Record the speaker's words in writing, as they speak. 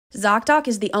ZocDoc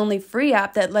is the only free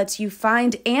app that lets you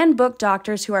find and book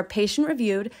doctors who are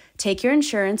patient-reviewed, take your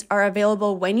insurance, are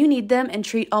available when you need them, and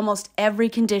treat almost every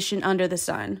condition under the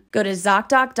sun. Go to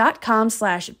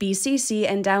ZocDoc.com/BCC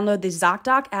and download the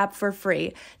ZocDoc app for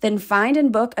free. Then find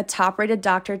and book a top-rated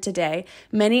doctor today.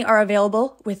 Many are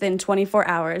available within 24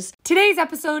 hours. Today's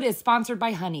episode is sponsored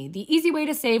by Honey, the easy way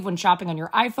to save when shopping on your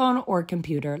iPhone or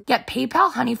computer. Get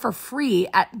PayPal Honey for free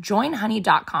at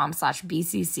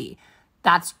joinhoney.com/BCC.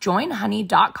 That's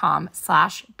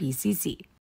joinhoney.com/BCC.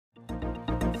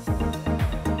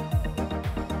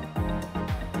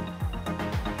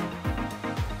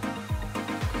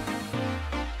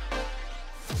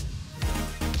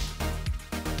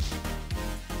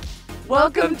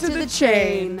 Welcome to the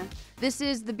chain. This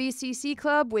is the BCC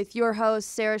Club with your hosts,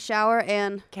 Sarah Schauer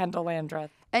and Kendahl.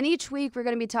 And each week we're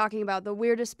going to be talking about the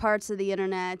weirdest parts of the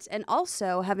internet and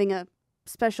also having a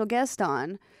special guest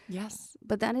on. Yes.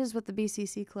 But that is what the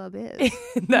BCC Club is.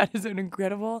 That is an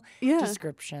incredible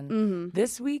description. Mm-hmm.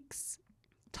 This week's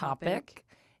topic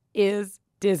is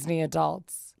Disney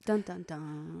adults. Dun, dun,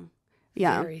 dun.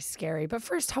 Yeah. Very scary. But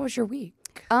first, how was your week?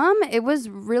 It was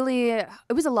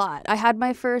a lot. I had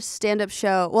my first stand-up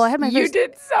show. Well, I had my first... You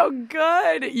did so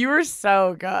good. You were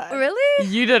so good. Really?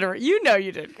 You did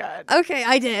good. Okay,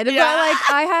 I did. Yeah. But,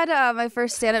 I had my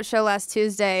first stand-up show last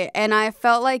Tuesday, and I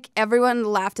felt like everyone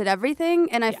laughed at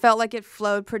everything, and I felt like it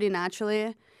flowed pretty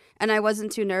naturally, and I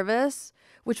wasn't too nervous,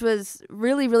 which was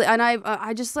really, really... And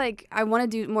I just, I want to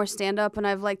do more stand-up, and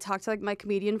I've, talked to, my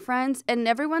comedian friends, and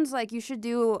everyone's like, you should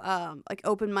do,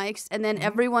 open mics, and then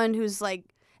everyone who's,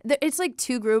 it's,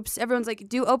 two groups. Everyone's like,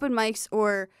 do open mics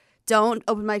or don't.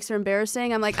 Open mics are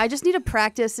embarrassing. I'm like, I just need to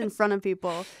practice in front of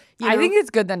people. You know? I think it's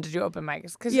good then to do open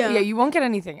mics, because, you won't get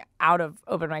anything out of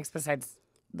open mics besides,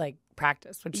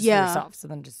 practice, which is for yourself, so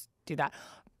then just do that.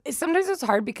 Sometimes it's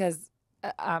hard because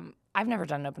I've never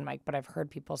done an open mic, but I've heard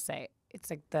people say, it's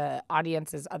the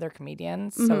audience is other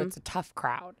comedians, so it's a tough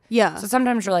crowd. Yeah. So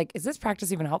sometimes you're like, is this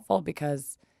practice even helpful?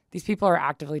 Because these people are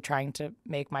actively trying to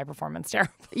make my performance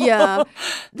terrible. Yeah.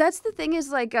 That's the thing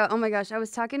is, oh my gosh, I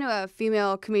was talking to a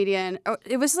female comedian.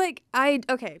 It was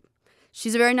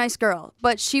she's a very nice girl,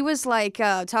 but she was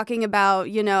talking about,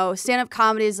 stand-up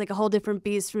comedy is a whole different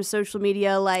beast from social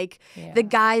media. The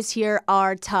guys here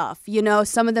are tough,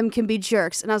 some of them can be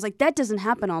jerks. And I was like, that doesn't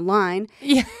happen online.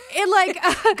 Yeah.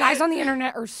 Guys on the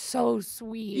internet are so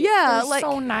sweet. Yeah. They're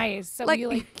so nice. So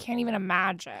you can't even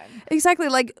imagine. Exactly.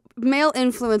 Male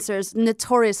influencers,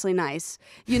 notoriously nice.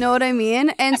 You know what I mean?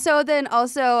 And so then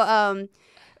also,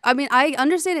 I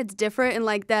understand it's different and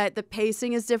that the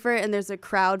pacing is different and there's a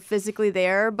crowd physically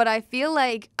there, but I feel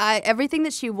everything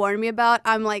that she warned me about,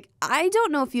 I'm I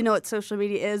don't know if you know what social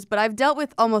media is, but I've dealt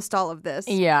with almost all of this.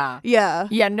 Yeah. Yeah.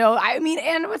 Yeah, no,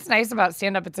 and what's nice about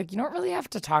stand-up, it's you don't really have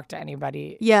to talk to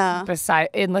anybody. Yeah.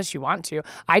 Unless you want to.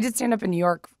 I did stand-up in New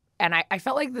York, and I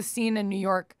felt like the scene in New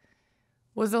York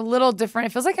was a little different.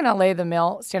 It feels like in LA, the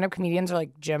male stand-up comedians are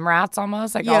gym rats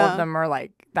almost. All of them are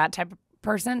that type of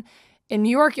person. In New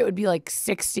York, it would be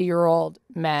 60-year-old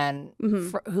men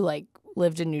who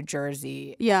lived in New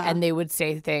Jersey. Yeah. And they would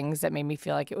say things that made me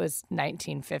feel like it was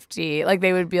 1950.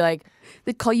 They would be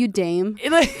they'd call you dame.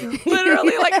 Literally,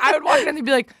 I would walk in and they'd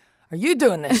be like, are you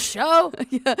doing this show?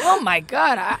 Yeah. Oh my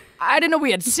God. I didn't know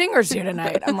we had singers here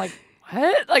tonight. I'm like,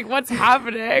 what? What's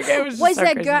happening? It was just why's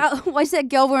that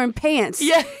girl wearing pants?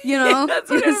 Yeah. That's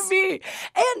what it would be.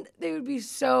 And they would be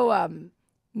so,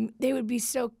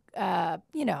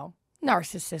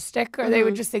 narcissistic, or they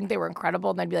would just think they were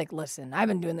incredible, and they'd be like, listen, I've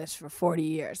been doing this for 40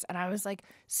 years. And I was like,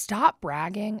 stop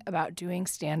bragging about doing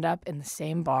stand-up in the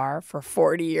same bar for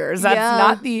 40 years. That's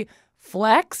not the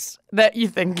flex that you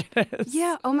think it is.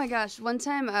 Yeah. Oh my gosh. One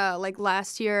time,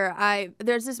 last year,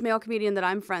 there's this male comedian that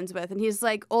I'm friends with, and he's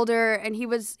older, and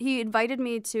he invited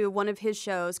me to one of his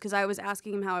shows because I was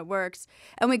asking him how it works.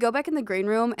 And we go back in the green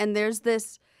room, and there's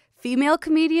this female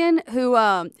comedian who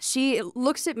she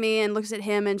looks at me and looks at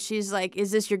him, and she's like, is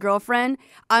this your girlfriend?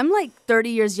 I'm 30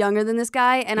 years younger than this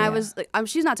guy, and I was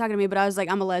she's not talking to me, but I was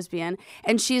I'm a lesbian,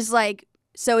 and she's like,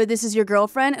 so this is your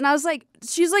girlfriend? And I was like,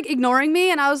 she's ignoring me,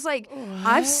 and I was like, what?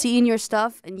 I've seen your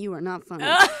stuff and you are not funny.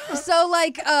 So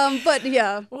but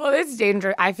yeah. Well, it's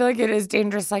dangerous. I feel like it is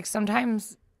dangerous.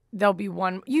 Sometimes there'll be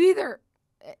one,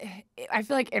 I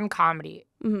feel like in comedy,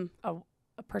 a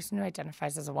person who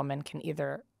identifies as a woman can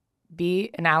either be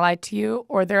an ally to you,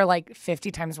 or they're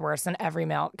 50 times worse than every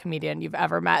male comedian you've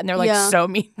ever met, and they're so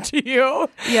mean to you.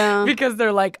 Yeah. Because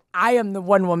they're I am the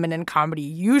one woman in comedy.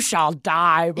 You shall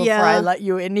die before I let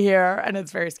you in here. And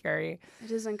it's very scary.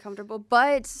 It is uncomfortable.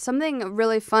 But something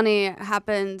really funny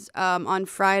happened on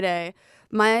Friday.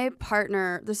 My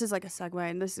partner, this is like a segue,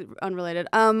 and this is unrelated.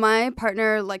 My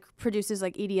partner like produces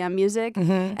like EDM music,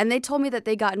 and they told me that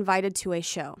they got invited to a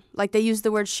show. Like they used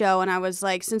the word show, and I was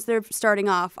like, since they're starting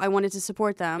off, I wanted to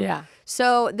support them. Yeah.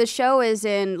 So the show is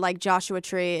in like Joshua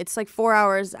Tree. It's like 4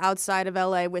 hours outside of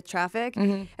LA with traffic,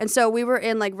 and so we were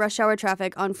in like rush hour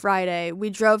traffic on Friday. We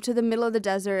drove to the middle of the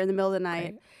desert in the middle of the night.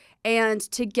 Right. And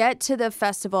to get to the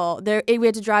festival, we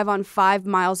had to drive on 5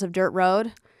 miles of dirt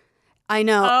road. I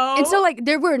know. Oh. And so, like,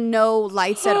 there were no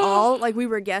lights at all. Like, we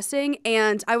were guessing.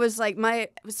 And I was like, my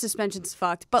suspension's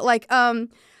fucked. But, like,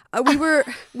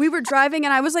 we were driving,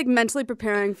 and I was, like, mentally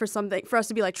preparing for something, for us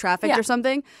to be, like, trafficked or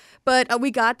something. But we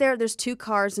got there. There's 2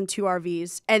 cars and 2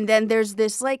 RVs. And then there's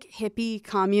this, like, hippie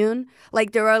commune.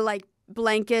 Like, there are, like,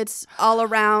 blankets all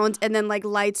around and then like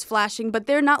lights flashing, but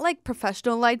they're not like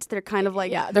professional lights. They're kind of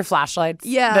like they're flashlights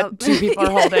that 2 people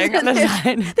are holding on the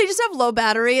side. They just have low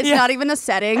battery. It's not even a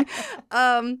setting.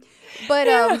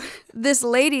 But this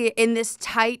lady in this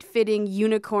tight fitting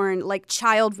unicorn like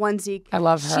child onesie, I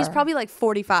love her. She's probably like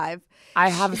 45. I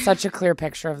have such a clear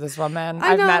picture of this woman.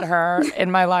 I've met her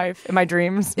in my life, in my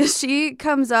dreams. She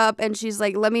comes up and she's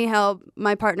like, let me help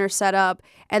my partner set up.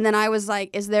 And then I was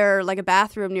like, is there like a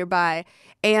bathroom nearby?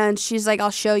 And she's like, I'll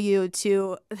show you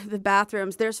to the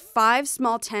bathrooms. There's 5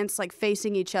 small tents like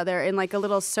facing each other in like a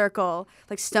little circle,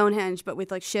 like Stonehenge, but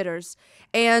with like shitters.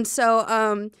 And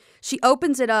so she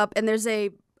opens it up and there's a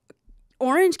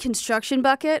orange construction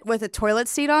bucket with a toilet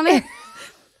seat on it.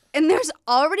 And there's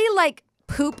already like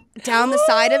poop down the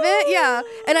side of it,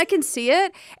 and I can see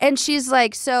it. And she's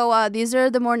like, so these are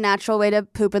the more natural way to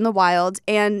poop in the wild.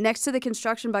 And next to the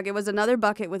construction bucket was another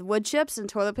bucket with wood chips and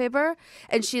toilet paper.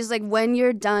 And she's like, when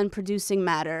you're done producing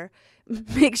matter,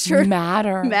 make sure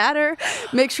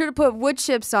make sure to put wood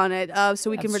chips on it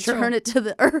so we can return it to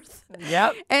the earth.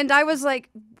 Yep. And I was like,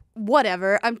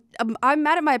 whatever. I'm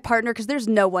mad at my partner because there's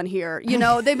no one here. You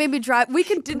know, they made me drive.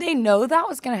 Did they know that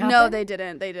was going to happen? No, they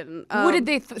didn't. What did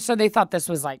they? So they thought this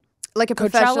was like a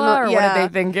professional, or what did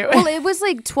they think it was? Well, it was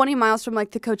like 20 miles from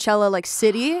like the Coachella like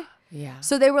city. Yeah.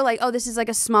 So they were like, oh, this is like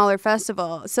a smaller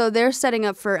festival. So they're setting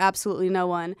up for absolutely no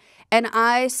one. And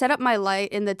I set up my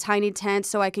light in the tiny tent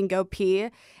so I can go pee.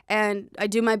 And I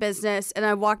do my business and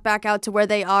I walk back out to where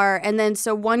they are. And then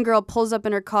so one girl pulls up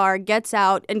in her car, gets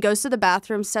out and goes to the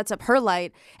bathroom, sets up her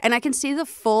light. And I can see the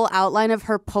full outline of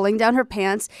her pulling down her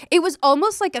pants. It was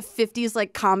almost like a 50s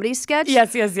like comedy sketch.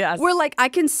 Yes. Where like I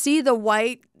can see the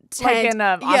white tent. Like in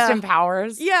Austin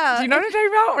Powers. Yeah. Do you know what I'm talking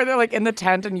about? Where they're like in the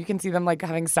tent and you can see them like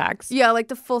having sex. Yeah, like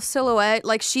the full silhouette.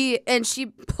 Like she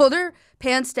pulled her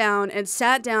pants down and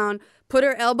sat down, put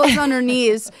her elbows on her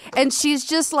knees, and she's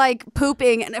just like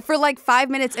pooping for like 5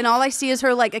 minutes, and all I see is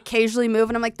her like occasionally move,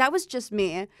 and I'm like, that was just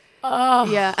me. Oh.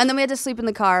 Yeah, and then we had to sleep in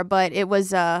the car, but it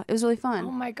was really fun.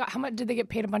 Oh my God, how much did they get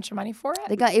paid? A bunch of money for it?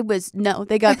 They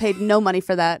got paid no money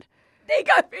for that. They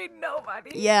got paid no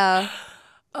money. Yeah.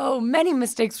 Oh, many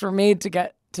mistakes were made to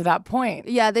get to that point.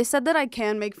 Yeah, they said that I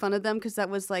can make fun of them because that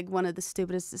was like one of the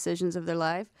stupidest decisions of their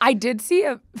life. I did see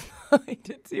a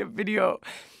video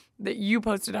that you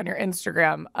posted on your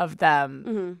Instagram of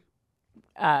them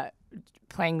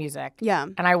playing music. Yeah.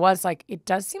 And I was like, it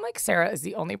does seem like Sarah is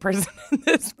the only person in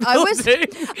this building.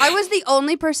 I was the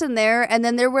only person there, and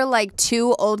then there were like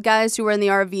 2 old guys who were in the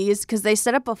RVs because they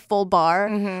set up a full bar,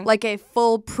 like a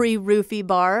full pre-roofie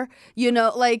bar. You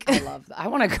know, like I love that. I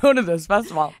want to go to this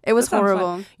festival. It was horrible.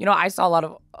 Fun. You know, I saw a lot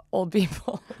of old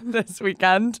people this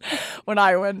weekend when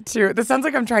I went to. This sounds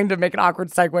like I'm trying to make an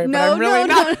awkward segue, but I'm really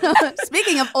not. No.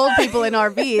 Speaking of old people in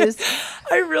RVs,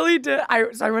 I really did.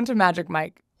 So I went to Magic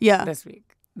Mike. Yeah. This week.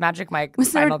 Magic Mike.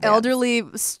 Was there elderly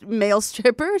male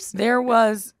strippers? There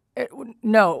was.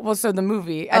 No. Well, so the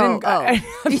movie. I'm sorry.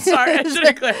 I should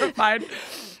have clarified.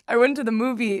 I went to the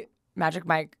movie Magic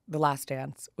Mike, The Last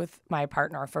Dance with my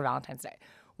partner for Valentine's Day.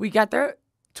 We get there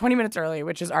 20 minutes early,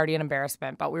 which is already an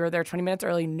embarrassment, but we were there 20 minutes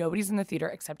early. Nobody's in the theater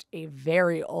except a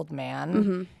very old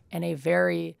man and a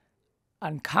very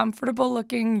uncomfortable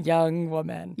looking young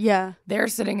woman. Yeah. They're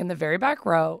sitting in the very back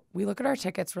row. We look at our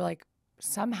tickets. We're like,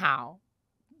 somehow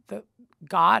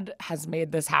God has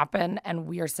made this happen, and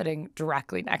we are sitting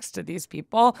directly next to these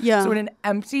people. Yeah. So in an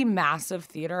empty, massive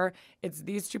theater, it's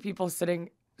these 2 people sitting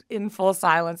in full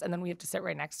silence, and then we have to sit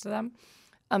right next to them.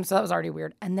 So that was already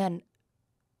weird. And then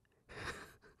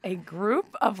a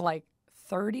group of like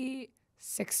 30,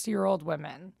 60-year-old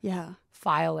women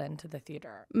file into the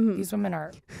theater. These women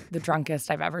are the drunkest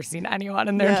I've ever seen anyone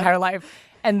in their entire life.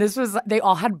 And this was, they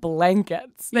all had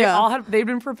blankets. They'd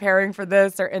been preparing for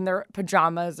this. They're in their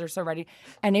pajamas. They're so ready.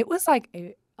 And it was like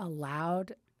a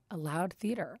loud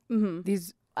theater.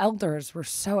 These elders were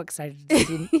so excited to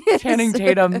see Channing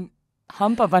Tatum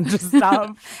hump a bunch of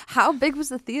stuff. How big was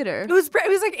the theater? It was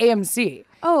like AMC.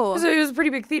 Oh. So it was a pretty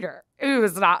big theater. It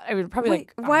was not, it was probably Wait,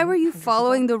 why were you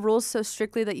following the rules so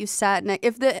strictly that you sat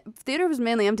if the theater was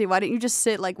mainly empty, why didn't you just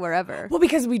sit like wherever? Well,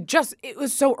 because it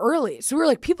was so early. So we were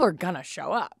like, people are gonna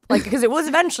show up. Like, because it was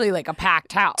eventually like a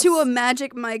packed house. To a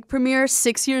Magic Mike premiere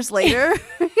 6 years later.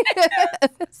 We were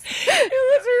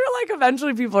like,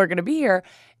 eventually people are gonna be here.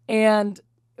 And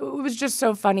it was just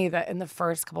so funny that in the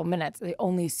first couple minutes, the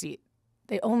only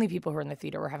people who were in the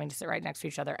theater were having to sit right next to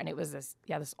each other. And it was this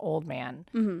old man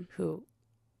who,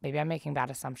 maybe I'm making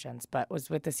bad assumptions, but was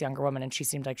with this younger woman, and she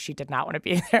seemed like she did not want to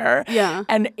be there. Yeah.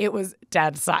 And it was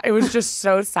dead silent. It was just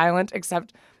so silent,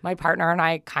 except my partner and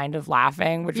I kind of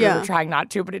laughing, which we were trying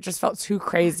not to, but it just felt too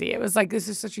crazy. It was like, this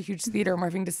is such a huge theater, and we're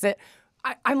having to sit.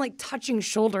 I'm like touching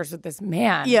shoulders with this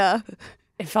man. Yeah.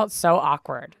 It felt so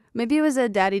awkward. Maybe it was a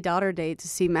daddy-daughter date to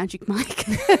see Magic Mike.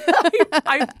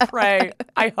 I pray.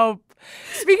 I hope.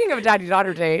 Speaking of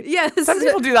daddy-daughter date, yes. Some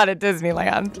people do that at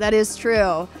Disneyland. That is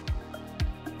true.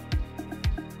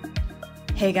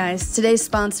 Hey guys, today's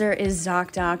sponsor is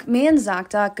ZocDoc. Me and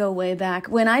ZocDoc go way back.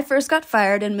 When I first got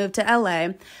fired and moved to LA,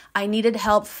 I needed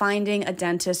help finding a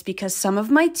dentist because some of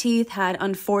my teeth had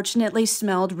unfortunately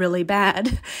smelled really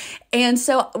bad. And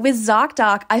so with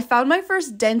ZocDoc, I found my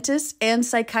first dentist and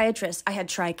psychiatrist. I had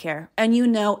TRICARE. And you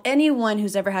know, anyone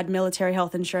who's ever had military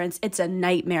health insurance, it's a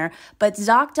nightmare. But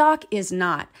ZocDoc is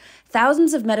not.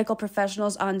 Thousands of medical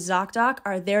professionals on ZocDoc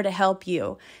are there to help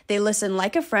you. They listen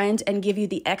like a friend and give you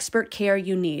the expert care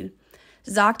you need.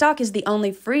 ZocDoc is the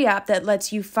only free app that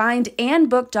lets you find and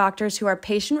book doctors who are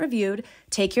patient-reviewed,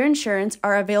 take your insurance,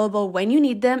 are available when you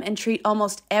need them, and treat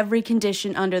almost every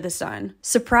condition under the sun.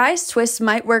 Surprise twists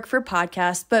might work for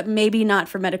podcasts, but maybe not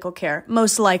for medical care.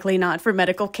 Most likely not for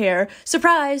medical care.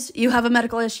 Surprise! You have a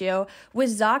medical issue. With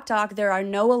ZocDoc, there are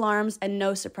no alarms and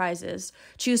no surprises.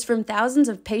 Choose from thousands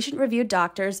of patient-reviewed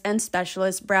doctors and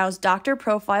specialists, browse doctor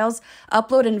profiles,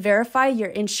 upload and verify your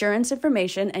insurance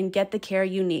information, and get the care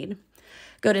you need.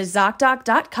 Go to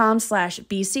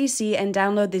ZocDoc.com/BCC and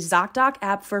download the ZocDoc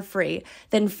app for free.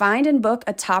 Then find and book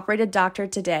a top-rated doctor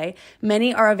today.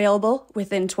 Many are available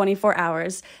within 24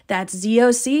 hours. That's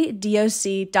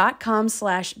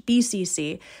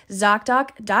ZocDoc.com/BCC.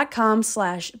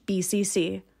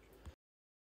 ZocDoc.com/BCC.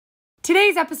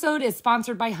 Today's episode is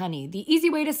sponsored by Honey, the easy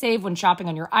way to save when shopping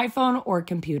on your iPhone or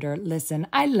computer. Listen,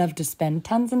 I love to spend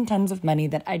tons and tons of money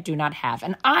that I do not have,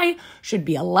 and I should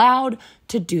be allowed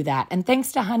to do that. And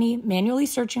thanks to Honey, manually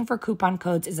searching for coupon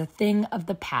codes is a thing of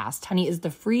the past. Honey is the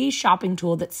free shopping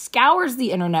tool that scours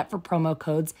the internet for promo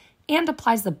codes and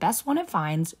applies the best one it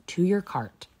finds to your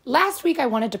cart. Last week, I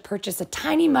wanted to purchase a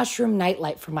tiny mushroom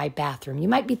nightlight for my bathroom. You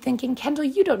might be thinking,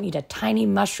 Kendahl, you don't need a tiny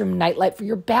mushroom nightlight for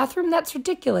your bathroom. That's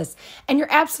ridiculous. And you're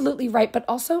absolutely right, but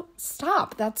also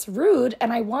stop. That's rude,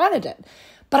 and I wanted it.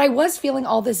 But I was feeling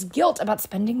all this guilt about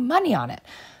spending money on it.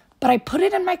 But I put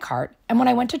it in my cart, and when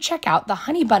I went to check out, the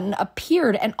Honey button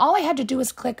appeared, and all I had to do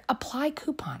was click Apply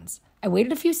Coupons. I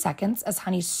waited a few seconds as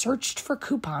Honey searched for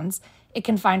coupons it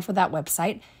can find for that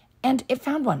website, and it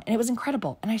found one, and it was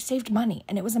incredible, and I saved money,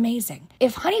 and it was amazing.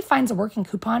 If Honey finds a working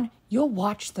coupon, you'll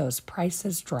watch those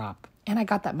prices drop. And I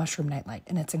got that mushroom nightlight,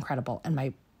 and it's incredible, and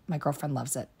my girlfriend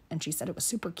loves it, and she said it was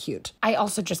super cute. I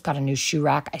also just got a new shoe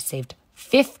rack. I saved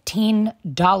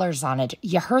 $15 on it.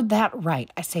 You heard that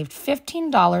right. I saved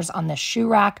 $15 on this shoe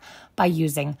rack by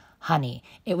using Honey.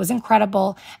 It was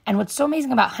incredible. And what's so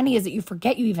amazing about Honey is that you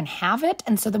forget you even have it.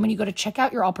 And so then when you go to check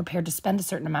out, you're all prepared to spend a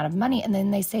certain amount of money. And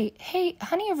then they say, hey,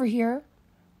 Honey over here,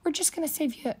 we're just going to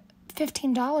save you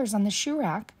 $15 on the shoe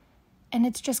rack. And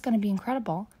it's just going to be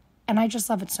incredible. And I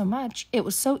just love it so much.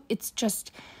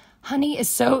 Honey is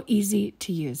so easy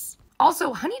to use.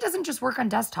 Also, Honey doesn't just work on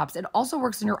desktops. It also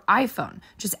works on your iPhone.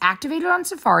 Just activate it on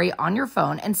Safari on your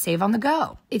phone and save on the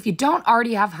go. If you don't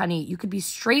already have Honey, you could be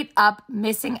straight up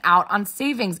missing out on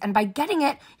savings. And by getting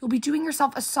it, you'll be doing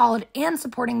yourself a solid and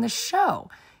supporting the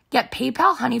show. Get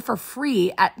PayPal Honey for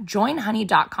free at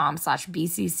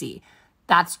joinhoney.com/BCC.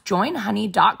 That's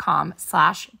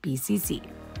joinhoney.com/BCC.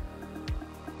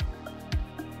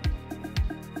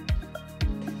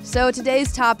 So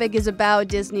today's topic is about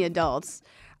Disney adults.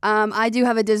 I do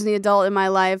have a Disney adult in my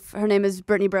life. Her name is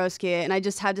Brittany Broski, and I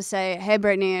just had to say, hey,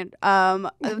 Brittany,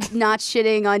 not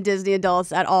shitting on Disney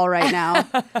adults at all right now.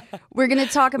 We're going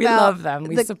to talk about... We love them.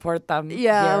 We support them.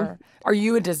 Yeah. Here. Are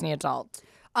you a Disney adult?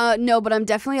 No, but I'm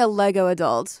definitely a Lego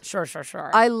adult. Sure.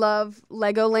 I love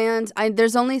Legoland.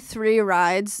 There's only 3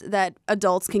 rides that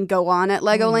adults can go on at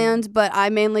Legoland, but I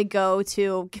mainly go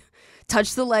to...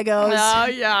 touch the Legos. Oh,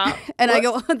 yeah. And I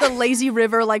go on the lazy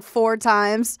river like 4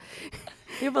 times.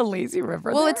 You have a lazy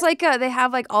river. Well, there? it's like they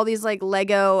have like all these like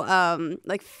Lego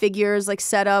like figures like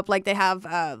set up. Like they have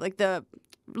like the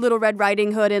Little Red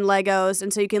Riding Hood in Legos,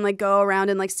 and so you can like go around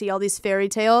and like see all these fairy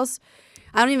tales.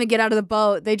 I don't even get out of the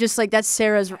boat. They just like, that's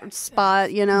Sarah's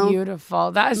spot, you know?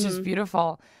 Beautiful. That is just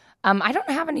beautiful. I don't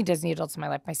have any Disney adults in my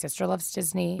life. My sister loves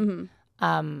Disney.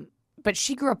 But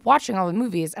she grew up watching all the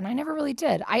movies, and I never really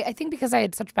did. I think because I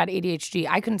had such bad ADHD,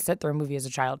 I couldn't sit through a movie as a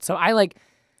child. So I like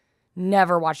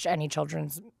never watched any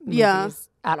children's movies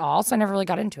at all. So I never really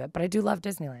got into it. But I do love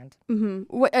Disneyland.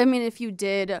 I mean, if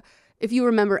you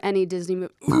remember any Disney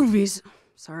movies,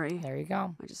 sorry. There you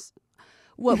go.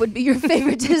 What would be your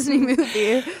favorite Disney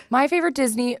movie? My favorite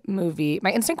Disney movie,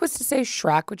 my instinct was to say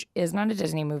Shrek, which is not a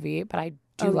Disney movie, but I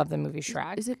do love the movie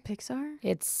Shrek. Is it Pixar?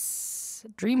 It's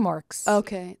DreamWorks.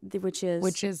 Okay, which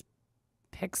is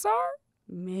Pixar?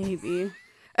 Maybe.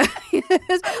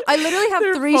 I literally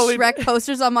have 3 Shrek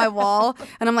posters on my wall,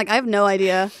 and I'm like, I have no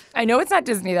idea. I know it's not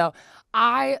Disney, though.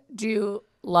 I do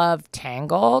love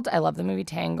Tangled. I love the movie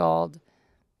Tangled.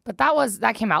 But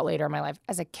that came out later in my life.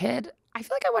 As a kid, I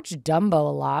feel like I watched Dumbo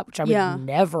a lot, which I would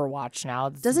never watch now.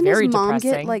 It's Doesn't very his mom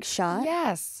depressing. get like shot?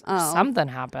 Yes. Oh. Something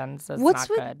happens. It's What's not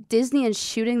with good. Disney and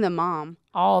shooting the mom?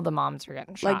 All the moms are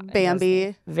getting shot. Like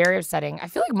Bambi. Very upsetting. I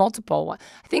feel like multiple.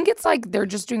 I think it's like they're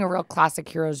just doing a real classic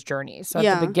hero's journey. So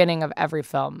at the beginning of every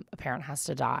film, a parent has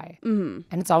to die. And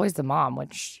it's always the mom,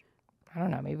 which, I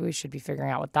don't know, maybe we should be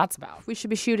figuring out what that's about. We should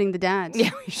be shooting the dads.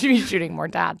 Yeah, we should be shooting more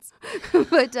dads.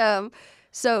 But,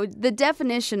 so the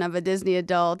definition of a Disney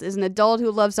adult is an adult who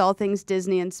loves all things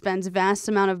Disney and spends vast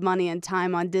amount of money and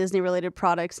time on Disney-related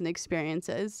products and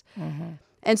experiences.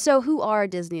 And so who are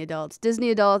Disney adults?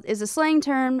 Disney adult is a slang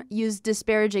term used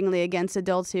disparagingly against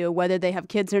adults who, whether they have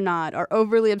kids or not, are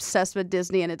overly obsessed with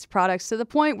Disney and its products to the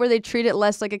point where they treat it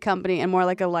less like a company and more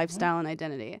like a lifestyle and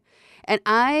identity. And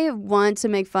I want to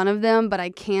make fun of them, but I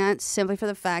can't, simply for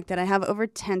the fact that I have over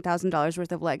 $10,000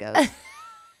 worth of Legos.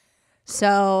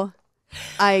 So...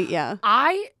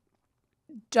 I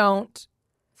don't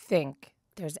think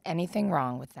there's anything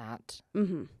wrong with that.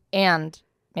 And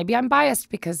maybe I'm biased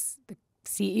because the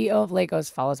CEO of Legos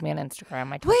follows me on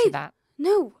Instagram. I told you that.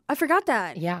 No, I forgot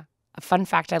that. Yeah. A fun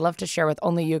fact I love to share with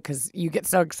only you because you get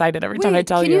so excited every time I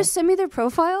tell you. Can you send me their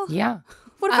profile? Yeah.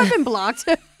 What if I've been blocked?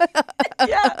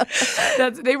 Yeah.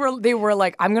 They were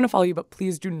like, I'm going to follow you, but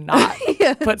please do not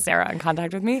put Sarah in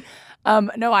contact with me.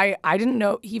 No, I didn't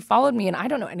know. He followed me, and I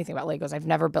don't know anything about Legos. I've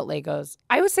never built Legos.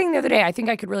 I was saying the other day, I think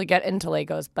I could really get into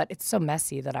Legos, but it's so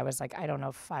messy that I was like, I don't know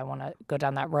if I want to go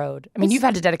down that road. I mean, you've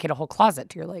had to dedicate a whole closet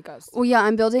to your Legos. Well, yeah,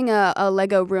 I'm building a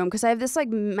Lego room because I have this like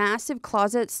massive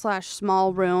closet /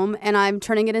 small room, and I'm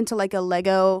turning it into like a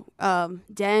Lego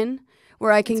den.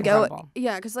 Where I can go,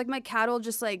 because like my cat will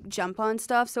just like jump on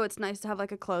stuff, so it's nice to have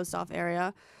like a closed off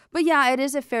area. But yeah, it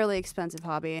is a fairly expensive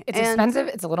hobby. It's expensive.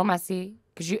 It's a little messy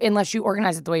because unless you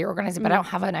organize it the way you organize it. But I don't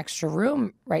have an extra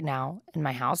room right now in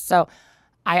my house, so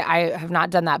I have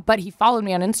not done that. But he followed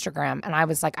me on Instagram, and I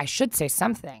was like, I should say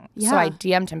something. Yeah. So I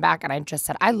DM'd him back, and I just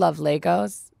said, I love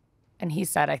Legos, and he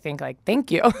said, I think like,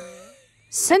 thank you.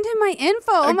 Send him my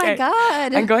info. Okay. Oh my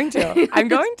God. I'm going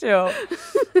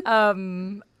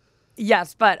to.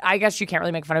 Yes, but I guess you can't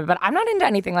really make fun of it. But I'm not into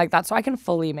anything like that, so I can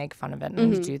fully make fun of it.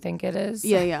 And do you think it is?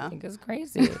 Yeah. I think it's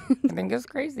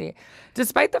crazy.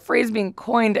 Despite the phrase being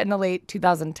coined in the late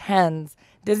 2010s,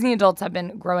 Disney adults have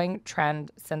been growing trend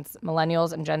since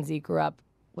millennials and Gen Z grew up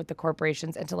with the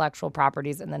corporation's intellectual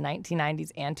properties in the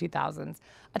 1990s and 2000s,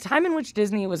 a time in which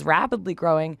Disney was rapidly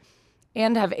growing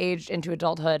and have aged into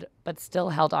adulthood, but still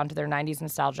held on to their 90s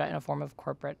nostalgia in a form of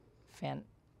corporate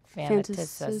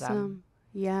fanaticism.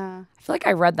 Yeah. I feel like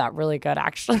I read that really good,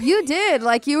 actually. You did.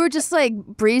 Like, you were just, like,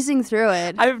 breezing through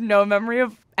it. I have no memory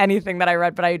of anything that I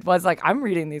read, but I was like, I'm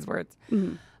reading these words.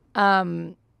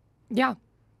 Yeah.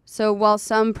 So while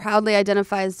some proudly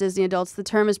identify as Disney adults, the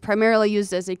term is primarily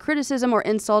used as a criticism or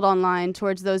insult online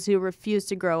towards those who refuse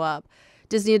to grow up.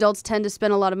 Disney adults tend to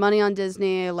spend a lot of money on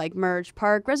Disney, like merch,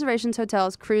 park, reservations,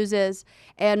 hotels, cruises,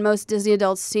 and most Disney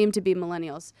adults seem to be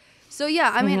millennials. So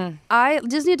yeah, I mean,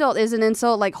 Disney adult is an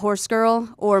insult like horse girl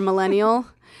or millennial.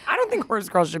 I don't think horse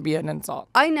girl should be an insult.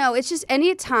 I know. It's just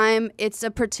any time it's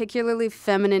a particularly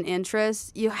feminine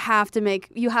interest, you have to make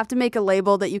a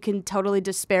label that you can totally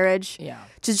disparage. Yeah.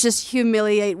 To just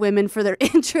humiliate women for their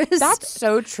interest. That's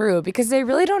so true because they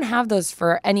really don't have those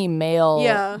for any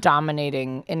male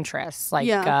dominating interests. Like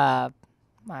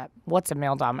what's a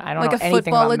male dominant? I don't know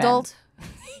anything about men. Like a football adult?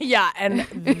 Yeah, and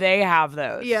they have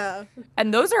those. Yeah.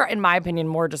 And those are, in my opinion,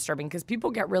 more disturbing because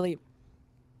people get really...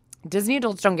 Disney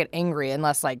adults don't get angry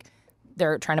unless, like,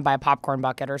 they're trying to buy a popcorn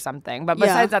bucket or something. But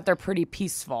besides that, they're pretty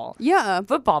peaceful. Yeah.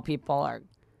 Football people are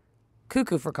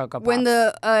cuckoo for Cocoa Puffs. When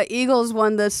the Eagles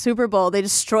won the Super Bowl, they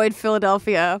destroyed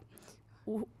Philadelphia.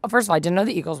 First of all, I didn't know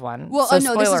the Eagles won. Well, so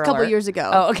no, this is a couple years ago.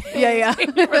 Oh, okay. Yeah.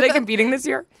 Were they competing this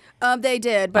year? They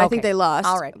did, but I think they lost.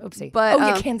 All right, oopsie. But,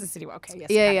 yeah, Kansas City. Okay,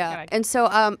 yes. Yeah. And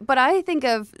so, but I think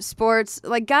of sports,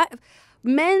 like,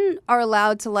 men are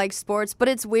allowed to like sports, but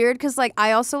it's weird because, like,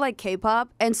 I also like K-pop.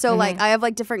 And so, like, I have,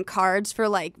 like, different cards for,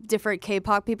 like, different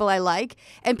K-pop people I like.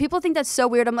 And people think that's so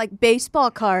weird. I'm like,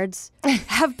 baseball cards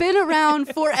have been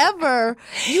around forever.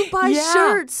 You buy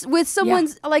shirts with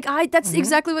someone's, like, that's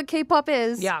exactly what K-pop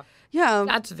is. Yeah. Yeah.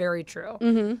 That's very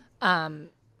true.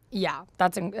 Yeah,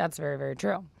 that's very, very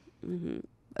true.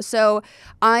 So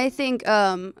I think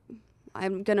I'm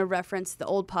going to reference the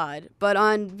old pod, but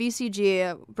on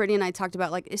VCG, Brittany and I talked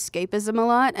about like escapism a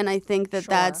lot. And I think that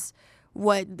that's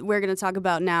what we're going to talk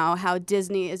about now, how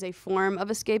Disney is a form of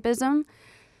escapism.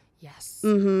 Yes.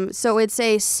 So it's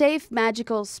a safe,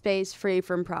 magical space free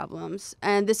from problems.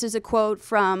 And this is a quote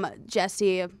from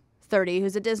Jessie, 30,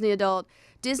 who's a Disney adult.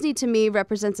 Disney to me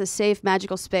represents a safe,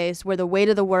 magical space where the weight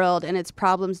of the world and its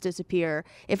problems disappear.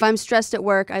 If I'm stressed at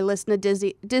work, I listen to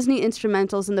Disney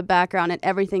instrumentals in the background and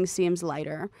everything seems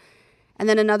lighter. And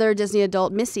then another Disney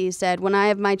adult, Missy, said, when I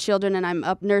have my children and I'm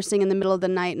up nursing in the middle of the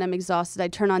night and I'm exhausted, I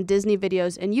turn on Disney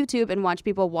videos and YouTube and watch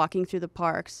people walking through the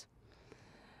parks.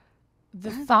 The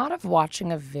thought of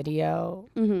watching a video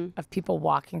of people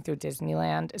walking through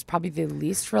Disneyland is probably the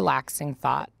least relaxing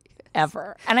thought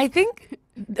ever. And I think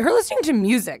her listening to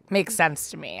music makes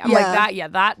sense to me. I'm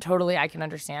like, that totally I can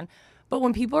understand. But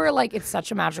when people are like, it's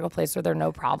such a magical place where there are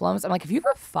no problems, I'm like, have you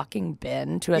ever fucking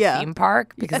been to a theme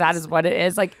park? Because that is what it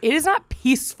is. Like, it is not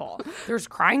peaceful. There's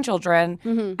crying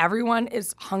children. Everyone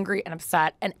is hungry and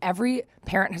upset. And every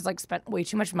parent has like spent way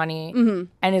too much money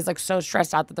and is like so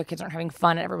stressed out that their kids aren't having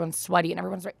fun and everyone's sweaty and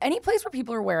everyone's any place where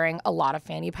people are wearing a lot of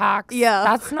fanny packs. Yeah.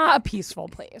 That's not a peaceful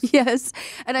place. Yes.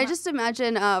 And I just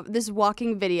imagine this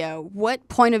walking video. What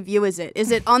point of view is it?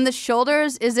 Is it on the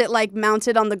shoulders? Is it like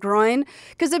mounted on the groin?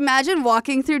 Because imagine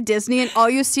walking through Disney and all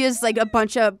you see is like a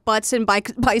bunch of butts and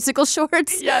bicycle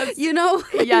shorts. Yes. You know?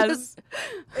 Yes.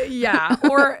 Yeah.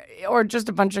 Or just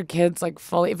a bunch of kids like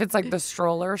fully, if it's like the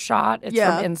stroller shot, it's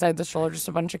from inside the stroller, just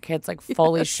a bunch of kids like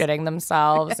fully shitting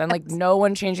themselves and like no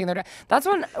one changing their. That's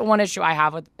one issue I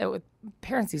have with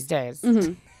parents these days.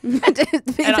 And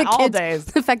all days.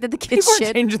 The fact that the kids people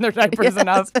are changing their diapers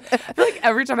enough. I feel like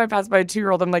every time I pass by a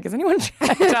 2-year-old, I'm like, has anyone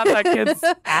checked out that kid's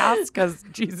ass? Because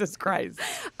Jesus Christ.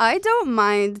 I don't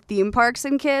mind theme parks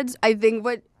and kids. I think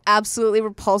what absolutely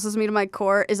repulses me to my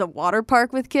core is a water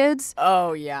park with kids.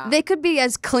 Oh, yeah. They could be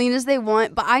as clean as they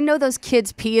want, but I know those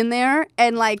kids pee in there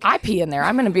and like... I pee in there.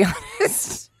 I'm going to be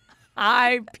honest.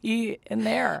 I pee in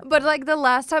there. But like the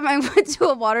last time I went to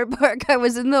a water park, I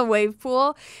was in the wave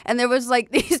pool and there was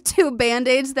like these 2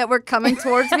 Band-Aids that were coming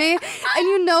towards me. And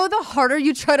you know, the harder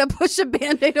you try to push a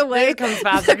Band-Aid away, it comes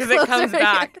faster because it comes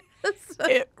back.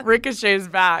 It ricochets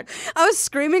back. I was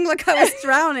screaming like I was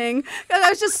drowning and I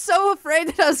was just so afraid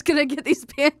that I was going to get these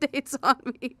Band-Aids on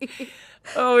me.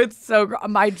 Oh, it's so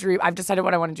my dream. I've decided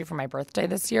what I want to do for my birthday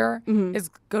this year is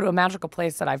go to a magical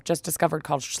place that I've just discovered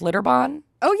called Schlitterbahn.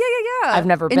 Oh, yeah. I've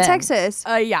never been. In Texas?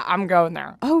 Yeah, I'm going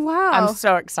there. Oh, wow. I'm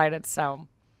so excited. So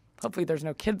hopefully there's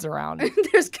no kids around.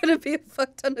 There's going to be a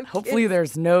fuck ton of Hopefully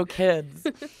there's no kids.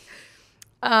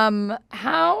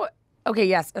 Okay,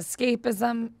 yes,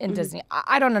 escapism in Disney.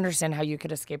 I don't understand how you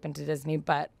could escape into Disney,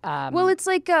 but... well, it's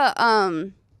like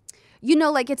a, you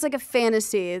know, like it's like a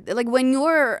fantasy. Like when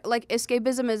you're, like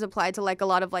escapism is applied to like a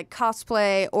lot of like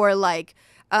cosplay or like,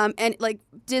 and like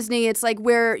Disney, it's like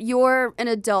where you're an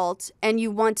adult and you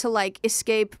want to like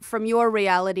escape from your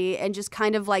reality and just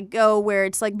kind of like go where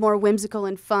it's like more whimsical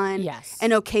and fun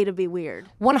and okay to be weird.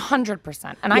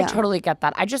 100%. And I totally get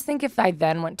that. I just think if I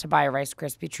then went to buy a Rice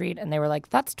Krispie treat and they were like,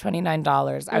 that's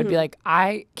 $29, I would be like,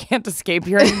 I can't escape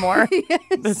here anymore.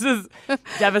 This is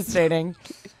devastating.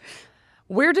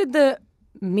 Where did the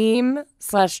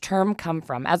meme/term come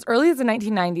from? As early as the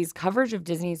 1990s, coverage of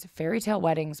Disney's Fairy Tale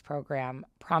Weddings program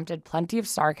prompted plenty of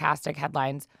sarcastic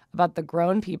headlines about the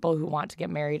grown people who want to get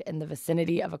married in the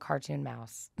vicinity of a cartoon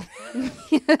mouse.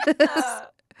 That's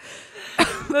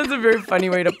a very funny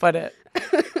way to put it.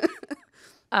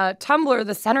 Tumblr,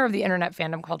 the center of the internet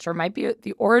fandom culture, might be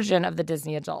the origin of the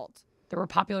Disney adult. There were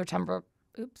popular Tumblr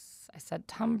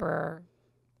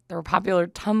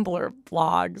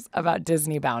blogs about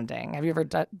Disney bounding. Have you ever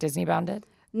Disney bounded?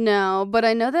 No, but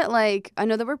I know that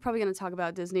we're probably going to talk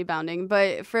about Disney bounding,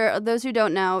 but for those who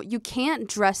don't know, you can't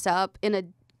dress up in a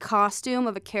costume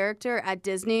of a character at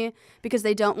Disney because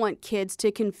they don't want kids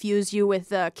to confuse you with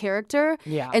the character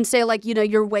and say like, you know,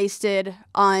 you're wasted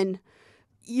on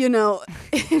you know,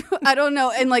 I don't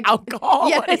know, and like alcohol.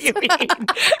 Yes. What do you mean?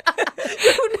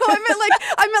 No,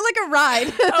 I meant like a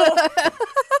ride.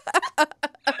 Oh.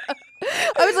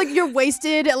 I was like, you're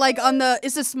wasted, like on the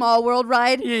It's a Small World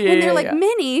ride, Yeah, and they're like, yeah.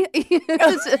 Minnie.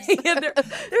 Yeah,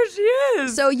 there she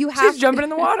is. So you have She's jumping in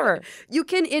the water. You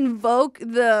can invoke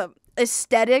the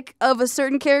aesthetic of a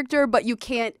certain character, but you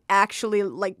can't actually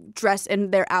like dress in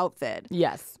their outfit.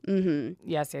 Yes. Mm-hmm.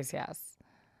 Yes.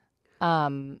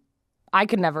 I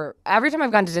could never. Every time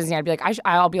I've gone to Disney, I'd be like,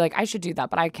 I'll be like, I should do that,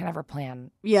 but I can never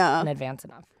plan in advance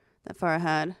enough. That far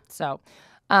ahead. So,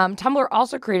 Tumblr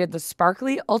also created the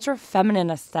sparkly, ultra-feminine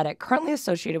aesthetic currently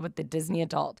associated with the Disney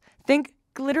adult. Think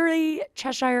glittery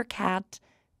Cheshire cat,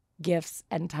 gifs,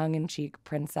 and tongue-in-cheek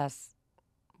princess.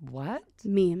 What?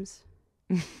 Memes.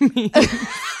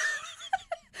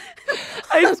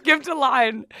 I skipped a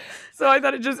line, so I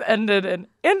thought it just ended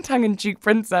in tongue-in-cheek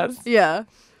princess. Yeah.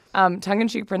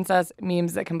 Tongue-in-cheek princess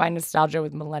memes that combine nostalgia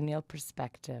with millennial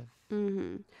perspective.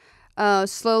 Mm-hmm.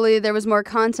 Slowly, there was more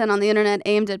content on the internet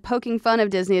aimed at poking fun of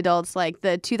Disney adults, like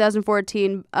the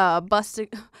 2014 bustle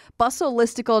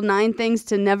listicle 9 things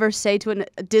to never say to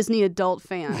a Disney adult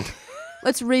fan.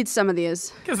 Let's read some of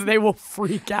these. Because they will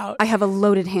freak out. I have a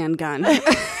loaded handgun. Wait,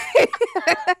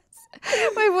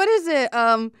 what is it?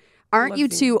 Aren't you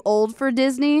too old for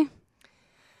Disney?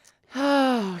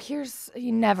 Oh,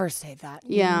 you never say that.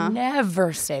 Yeah. You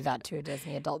never say that to a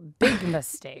Disney adult. Big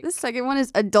mistake. The second one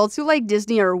is adults who like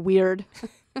Disney are weird.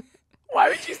 Why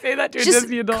would you say that to a Just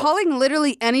Disney adult? calling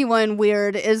literally anyone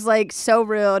weird is like so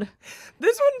rude.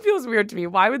 This one feels weird to me.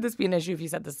 Why would this be an issue if you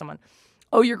said this to someone?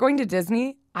 Oh, you're going to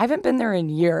Disney? I haven't been there in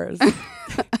years.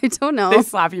 I don't know. They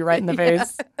slap you right in the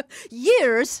face.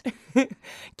 Years?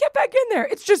 Get back in there.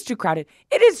 It's just too crowded.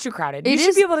 It is too crowded. You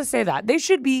should be able to say that.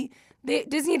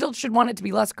 Disney adults should want it to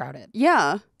be less crowded.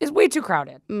 Yeah. It's way too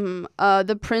crowded.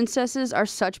 The princesses are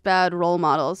such bad role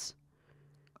models.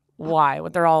 Why?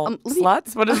 What, they're all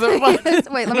sluts? What is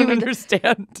it? Wait, let me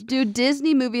understand. Do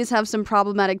Disney movies have some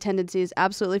problematic tendencies?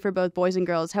 Absolutely, for both boys and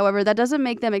girls. However, that doesn't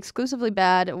make them exclusively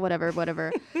bad.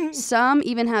 Whatever. Some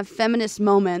even have feminist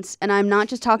moments, and I'm not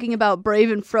just talking about Brave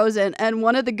and Frozen. And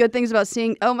one of the good things about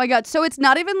seeing, oh my God, so it's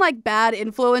not even like bad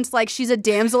influence, like she's a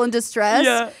damsel in distress.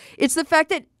 Yeah. It's the fact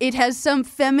that it has some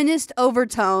feminist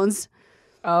overtones.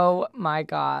 Oh my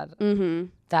God. Mm-hmm.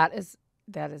 That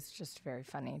is just very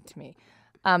funny to me.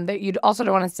 That you'd also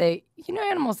don't want to say,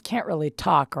 animals can't really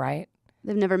talk, right?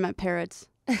 They've never met parrots.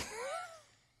 Oh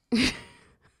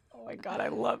my God, I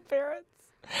love parrots.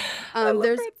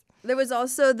 There was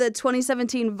also the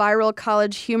 2017 viral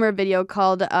college humor video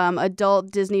called Adult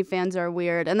Disney Fans Are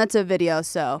Weird. And that's a video,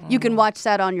 so you can watch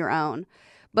that on your own.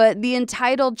 But the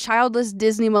entitled Childless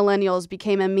Disney Millennials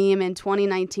became a meme in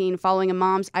 2019 following a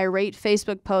mom's irate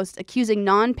Facebook post accusing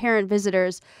non-parent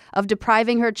visitors of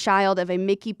depriving her child of a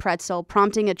Mickey pretzel,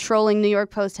 prompting a trolling New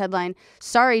York Post headline,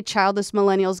 "Sorry, childless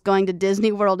millennials going to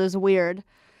Disney World is weird."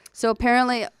 So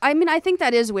apparently, I think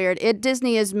that is weird.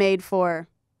 Disney is made for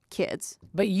kids.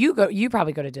 But you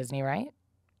probably go to Disney, right?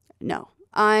 No.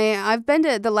 I've been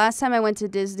to, the last time I went to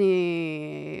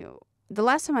Disney, the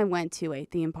last time I went to a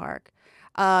theme park,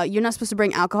 you're not supposed to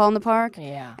bring alcohol in the park.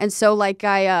 Yeah. And so like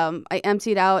I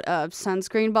emptied out a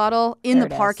sunscreen bottle in the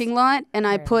parking lot and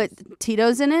I put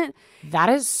Tito's in it. That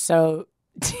is so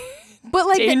but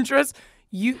like dangerous.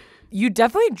 You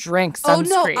definitely drank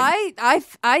sunscreen. Oh no,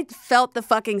 I felt the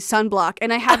fucking sunblock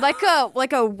and I had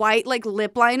like a white like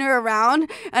lip liner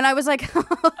around and I was like I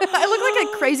looked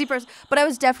like a crazy person, but I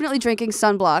was definitely drinking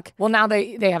sunblock. Well, now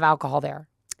they have alcohol there.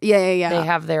 Yeah. They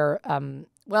have their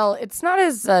well, it's not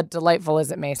as delightful as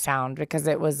it may sound because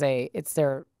it's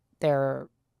their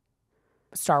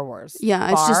Star Wars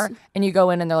bar. It's just, and you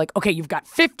go in and they're like, okay, you've got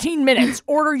 15 minutes.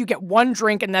 Order, you get one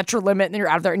drink and that's your limit and then you're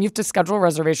out of there and you have to schedule a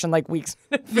reservation like weeks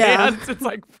in advance. It's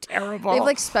like terrible. They have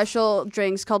like special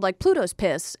drinks called like Pluto's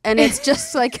Piss and it's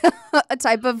just like a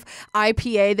type of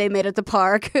IPA they made at the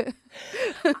park.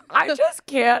 I just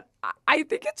can't. I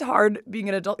think it's hard being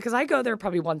an adult because I go there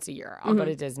probably once a year. I'll go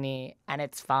to Disney and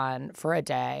it's fun for a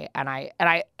day and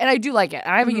I do like it.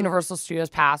 And I have a Universal Studios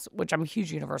pass, which I'm a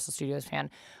huge Universal Studios fan,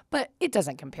 but it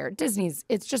doesn't compare.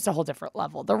 It's just a whole different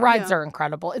level. The rides are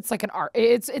incredible. It's like an art.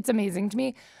 It's amazing to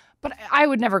me, but I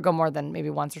would never go more than maybe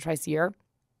once or twice a year.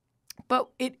 But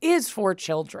it is for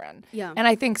children. Yeah. And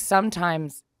I think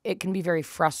sometimes it can be very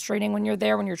frustrating when you're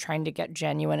there, when you're trying to get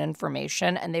genuine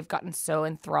information and they've gotten so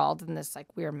enthralled in this like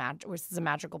this is a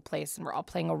magical place and we're all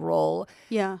playing a role.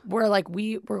 Yeah. Where like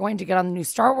we're going to get on the new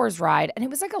Star Wars ride and it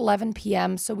was like 11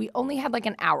 p.m. So we only had like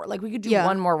an hour. Like we could do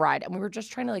one more ride and we were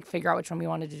just trying to like figure out which one we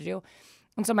wanted to do.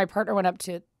 And so my partner went up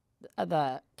to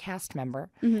the cast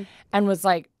member and was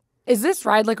like, is this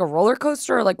ride like a roller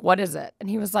coaster or like what is it? And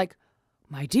he was like,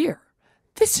 my dear,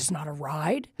 this is not a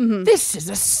ride. This is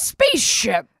a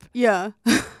spaceship. Yeah.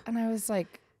 And I was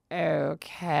like,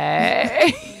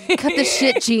 okay. Cut the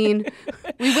shit, Gene.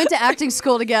 We went to acting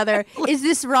school together. Is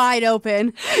this ride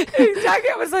open? Exactly.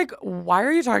 I was like, why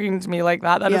are you talking to me like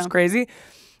that? That is crazy.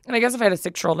 And I guess if I had a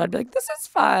 6-year-old, I'd be like, this is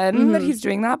fun that he's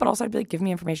doing that. But also I'd be like, give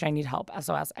me information. I need help.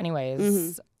 SOS.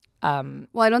 Anyways. Well,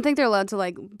 I don't think they're allowed to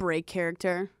like break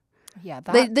character. Yeah.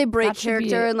 They break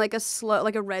character and like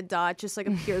a red dot just like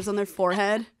appears on their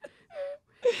forehead.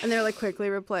 And they're like quickly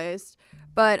replaced.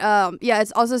 But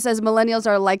it also says millennials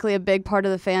are likely a big part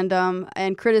of the fandom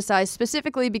and criticized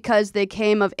specifically because they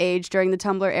came of age during the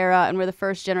Tumblr era and were the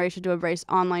first generation to embrace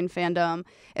online fandom.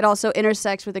 It also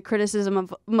intersects with the criticism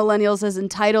of millennials as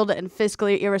entitled and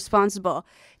fiscally irresponsible.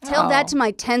 Tell that to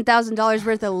my $10,000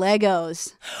 worth of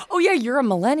Legos. Oh yeah, you're a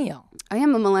millennial. I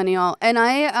am a millennial, and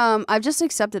I've just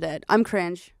accepted it. I'm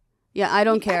cringe. Yeah, I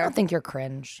don't care. I don't think you're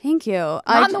cringe. Thank you.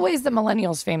 Not in the ways that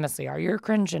millennials famously are. You're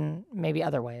cringe in maybe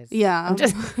other ways. Yeah. I'm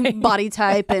just body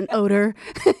type and odor.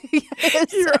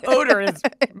 Yes. Your odor is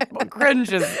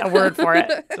cringe is a word for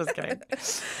it. Just kidding.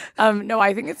 No,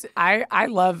 I think I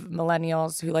love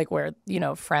millennials who like wear,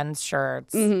 Friends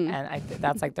shirts and I think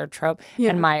that's like their trope. Yeah.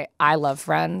 And I love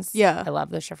Friends. Yeah. I love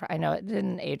the show. I know it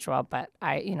didn't age well, but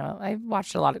I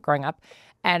watched a lot of growing up.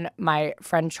 And my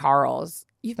friend Charles,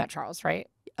 you've met Charles, right?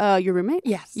 Your roommate?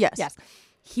 Yes.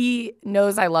 He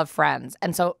knows I love Friends.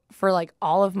 And so for like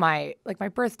all of my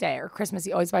birthday or Christmas,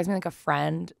 he always buys me like a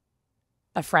Friends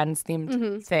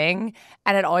themed thing.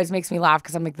 And it always makes me laugh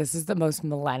because I'm like, this is the most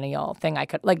millennial thing I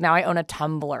could. Like now I own a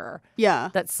tumbler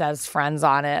that says Friends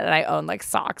on it. And I own like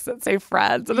socks that say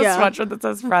Friends and a sweatshirt that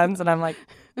says Friends. And I'm like,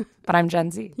 but I'm Gen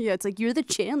Z. Yeah, it's like, you're the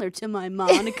Chandler to my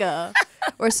Monica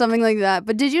or something like that.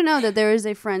 But did you know that there is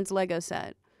a Friends Lego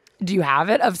set? Do you have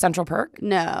it of Central Perk?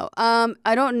 No.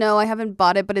 I don't know. I haven't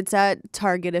bought it, but it's at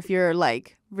Target if you're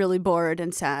like really bored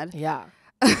and sad. Yeah.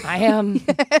 I am.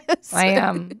 Yes. I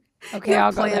am. Okay,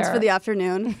 I'll go there. Plans for the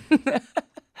afternoon.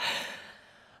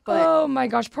 But, oh my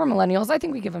gosh, poor millennials. I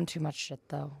think we give them too much shit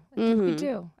though. I think we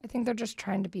do. I think they're just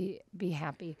trying to be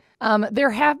happy. There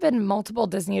have been multiple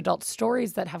Disney adult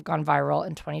stories that have gone viral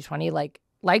in 2020,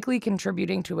 likely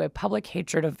contributing to a public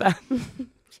hatred of them.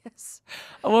 Yes.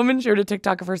 A woman shared a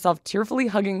TikTok of herself tearfully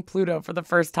hugging Pluto for the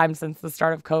first time since the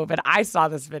start of COVID. I saw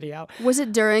this video. Was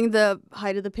it during the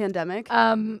height of the pandemic?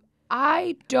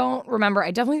 I don't remember.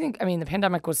 I definitely think, the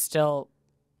pandemic was still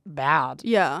bad.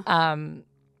 Yeah.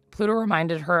 Pluto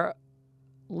reminded her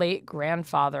late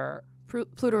grandfather.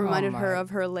 Pluto reminded her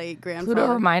of her late grandfather.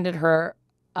 Pluto reminded her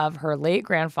of her late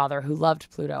grandfather who loved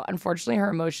Pluto. Unfortunately, her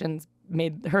emotions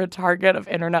made her a target of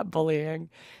internet bullying.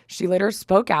 She later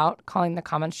spoke out, calling the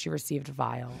comments she received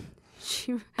vile.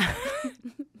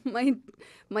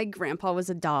 My grandpa was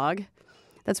a dog.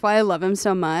 That's why I love him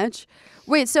so much.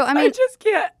 Wait, so I just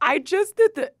can't. I just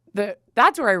did the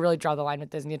that's where I really draw the line with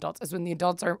Disney adults is when the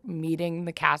adults are meeting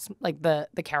the cast, like the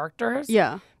characters.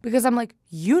 Yeah. Because I'm like,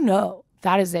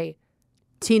 that is a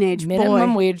teenage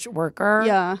minimum boy. wage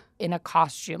worker in a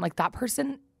costume. Like that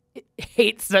person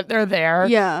hates that they're there.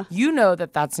 Yeah.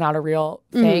 That's not a real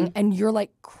thing. And you're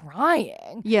like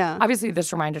crying. Yeah. Obviously,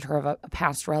 this reminded her of a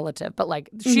past relative, but like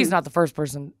she's not the first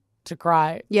person to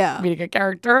cry meeting a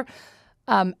character.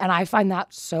 And I find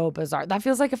that so bizarre. That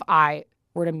feels like if I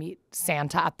were to meet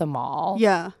Santa at the mall.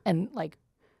 Yeah. And like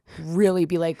really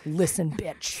be like, listen,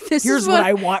 bitch, here's what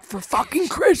I want for fucking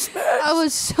Christmas. I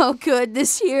was so good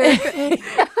this year. I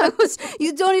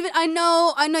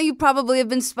know you probably have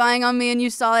been spying on me and you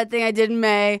saw that thing I did in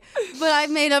May, but I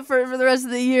made up for it for the rest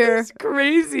of the year. It's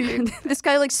crazy. This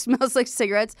guy like smells like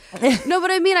cigarettes. No, but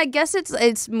I guess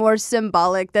it's more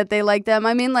symbolic that they like them.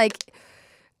 I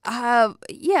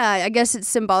guess it's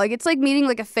symbolic. It's like meeting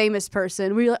like a famous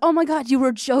person where you're like, oh my God, you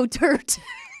were Joe Dirt.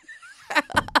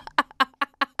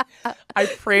 I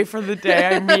pray for the day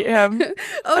I meet him.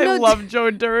 I love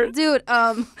Joe Dirt. Dude,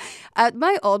 at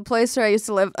my old place where I used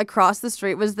to live, across the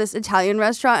street was this Italian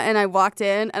restaurant, and I walked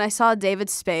in and I saw David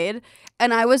Spade,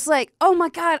 and I was like, oh my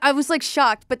God, I was like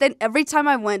shocked. But then every time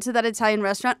I went to that Italian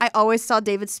restaurant, I always saw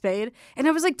David Spade, and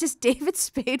I was like, does David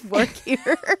Spade work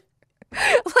here?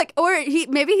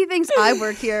 Maybe he thinks I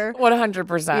work here.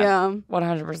 100%. Yeah.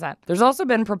 100%. There's also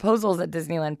been proposals at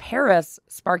Disneyland Paris,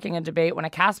 sparking a debate when a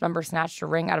cast member snatched a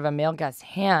ring out of a male guest's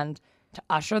hand to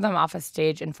usher them off a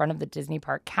stage in front of the Disney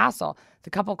Park castle. The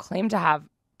couple claimed to have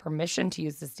permission to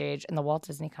use the stage, and the Walt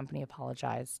Disney Company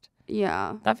apologized.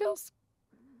 Yeah. That feels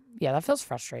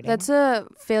frustrating. That's a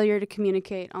failure to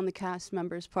communicate on the cast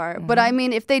member's part. Mm-hmm. But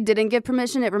if they didn't get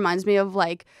permission, it reminds me of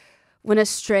like when a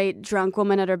straight drunk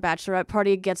woman at her bachelorette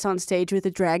party gets on stage with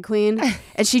a drag queen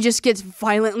and she just gets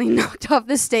violently knocked off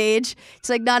the stage. It's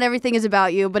like, not everything is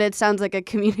about you, but it sounds like a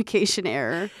communication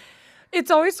error. It's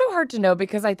always so hard to know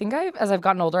because I think as I've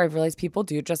gotten older, I've realized people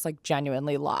do just like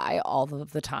genuinely lie all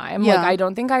of the time. Yeah. Like, I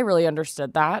don't think I really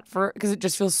understood that because it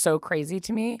just feels so crazy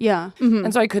to me. Yeah. Mm-hmm.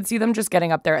 And so I could see them just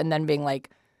getting up there and then being like,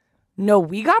 no,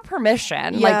 we got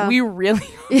permission. Yeah. Like, we really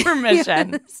got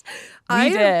permission. Yes. We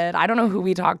did. I don't know who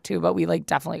we talked to, but we like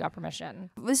definitely got permission.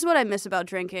 This is what I miss about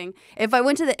drinking. If I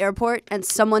went to the airport and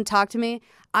someone talked to me,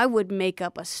 I would make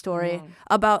up a story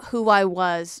about who I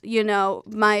was. You know,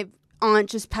 my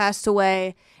aunt just passed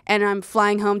away and I'm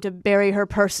flying home to bury her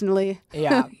personally.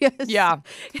 Yeah. Yes. Yeah.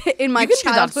 In my you can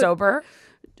childhood. do that sober.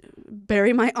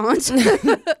 Bury my aunt?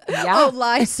 Yeah. Oh,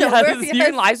 lie sober. Yes. You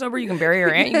can lie sober. You can bury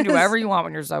your aunt. You can do whatever you want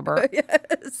when you're sober.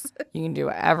 Yes. You can do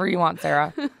whatever you want,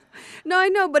 Sarah. No, I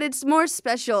know, but it's more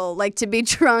special, like to be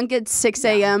drunk at 6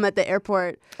 a.m. at the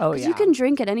airport. Oh, yeah. You can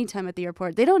drink at any time at the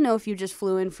airport. They don't know if you just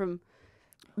flew in from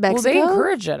Mexico. Well, they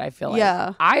encourage it, I feel like.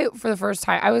 Yeah. For the first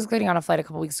time, I was getting on a flight a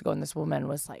couple weeks ago, and this woman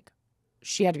was like,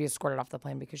 she had to be escorted off the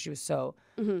plane because she was so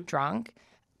drunk.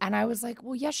 And I was like,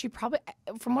 well, yeah, she probably,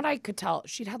 from what I could tell,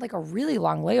 she'd had like a really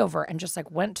long layover and just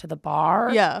like went to the bar.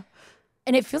 Yeah.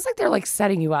 And it feels like they're like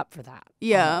setting you up for that.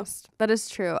 Yeah, almost. that is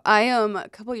true. I a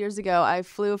couple years ago, I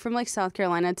flew from like South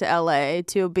Carolina to LA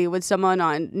to be with someone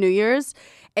on New Year's.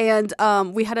 And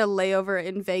we had a layover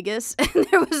in Vegas, and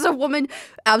there was a woman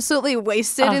absolutely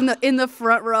wasted in the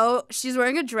front row. She's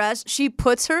wearing a dress. She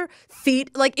puts her feet,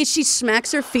 she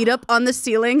smacks her feet up on the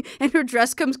ceiling, and her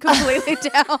dress comes completely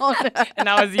down. And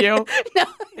that was you? No.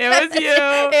 It was you.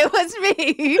 It was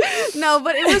me. No,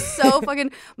 but it was so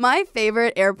fucking... My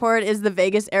favorite airport is the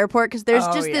Vegas airport because there's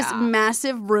this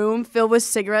massive room filled with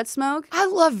cigarette smoke. I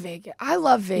love Vegas.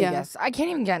 Yeah. I can't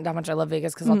even get into how much I love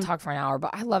Vegas because I'll talk for an hour, but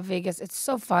I love Vegas. It's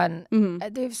so fun.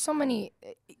 They have so many.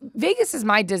 Vegas is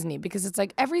my Disney because it's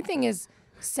like everything is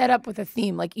set up with a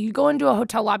theme. Like you go into a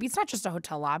hotel lobby, it's not just a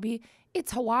hotel lobby,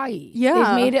 it's Hawaii. Yeah.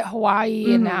 They've made it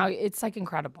Hawaii and now it's like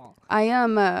incredible. I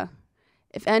am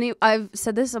I've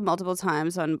said this multiple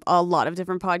times on a lot of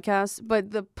different podcasts,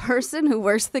 but the person who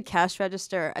works the cash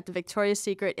register at the Victoria's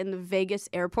Secret in the Vegas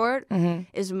airport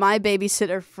is my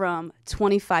babysitter from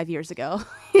 25 years ago.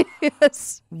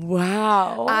 Yes.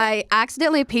 Wow. I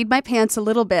accidentally peed my pants a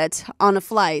little bit on a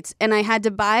flight, and I had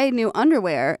to buy new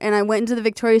underwear, and I went into the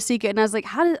Victoria's Secret, and I was like,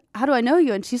 how do I know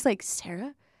you? And she's like,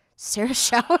 Sarah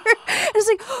Shower? And it's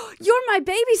like, oh, you're my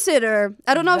babysitter.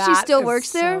 I don't know if she still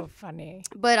works there. So funny.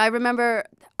 But I remember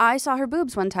I saw her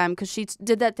boobs one time because she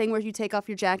did that thing where you take off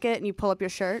your jacket and you pull up your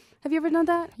shirt. Have you ever done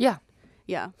that? Yeah.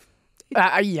 Yeah.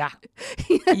 Yeah.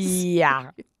 Yes.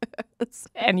 Yeah. Yes.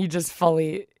 And you just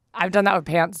fully... I've done that with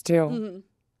pants too.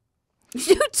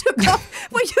 You took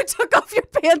off your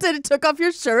pants and it took off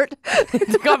your shirt. It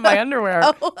took off my underwear.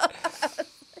 Oh.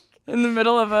 In the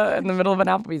middle of an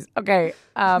Applebee's. Okay.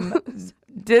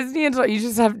 Disney and you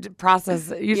just have to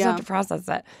process it. You just have to process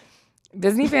it.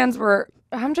 Disney fans were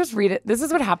I'm just reading. This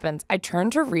is what happens. I turn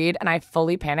to read and I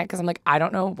fully panic because I'm like, I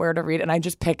don't know where to read, and I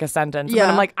just pick a sentence. Yeah.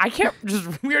 And I'm like, I can't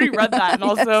just we already read that, and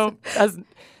also has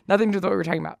nothing to do with what we were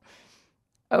talking about.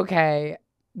 Okay.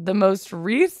 The most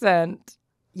recent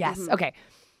okay.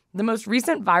 The most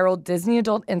recent viral Disney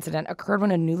adult incident occurred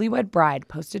when a newlywed bride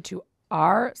posted to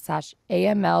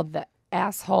r/AML the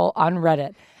asshole on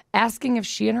Reddit, asking if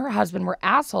she and her husband were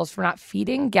assholes for not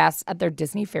feeding guests at their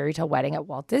Disney fairy tale wedding at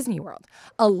Walt Disney World.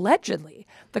 Allegedly,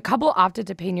 the couple opted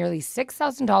to pay nearly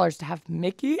 $6,000 to have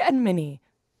Mickey and Minnie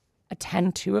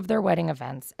attend two of their wedding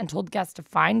events and told guests to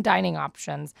find dining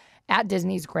options at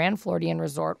Disney's Grand Floridian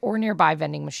Resort or nearby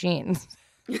vending machines.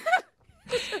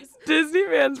 Disney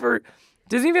fans were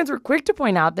quick to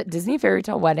point out that Disney Fairy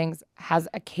Tale Weddings has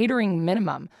a catering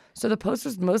minimum, so the post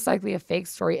was most likely a fake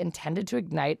story intended to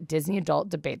ignite Disney adult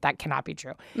debate. That cannot be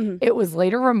true. It was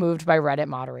later removed by Reddit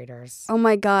moderators. Oh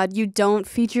my God, you don't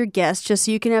feature guests just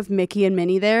so you can have Mickey and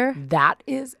Minnie there? That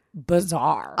is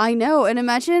bizarre. I know, and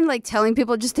imagine telling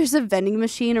people just there's a vending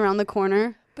machine around the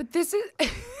corner. But this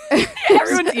is...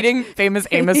 Everyone's eating Famous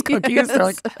Amos cookies. Yes. They're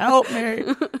like, help me.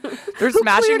 They're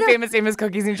smashing Famous Amos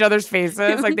cookies in each other's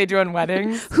faces like they do in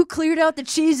weddings. Who cleared out the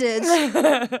cheeses?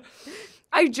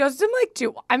 I just am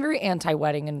I'm very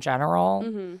anti-wedding in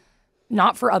general.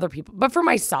 Not for other people, but for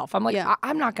myself. I'm like,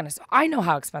 I'm not going to... I know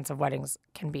how expensive weddings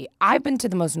can be. I've been to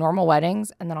the most normal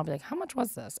weddings, and then I'll be like, how much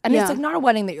was this? And it's not a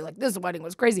wedding that you're like, this wedding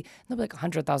was crazy. And they'll be like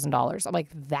 $100,000. I'm like,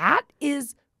 that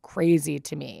is crazy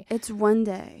to me. It's one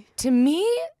day. To me...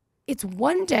 It's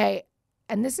one day,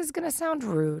 and this is going to sound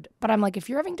rude, but I'm like, if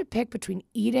you're having to pick between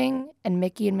eating and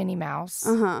Mickey and Minnie Mouse,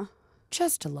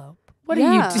 just elope. What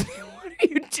are you doing? What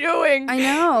are you doing? I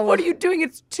know. What are you doing?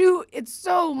 It's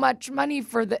so much money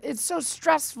it's so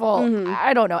stressful.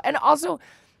 I don't know. And also,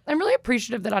 I'm really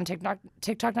appreciative that on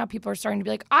TikTok now people are starting to be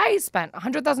like, I spent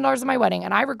 $100,000 on my wedding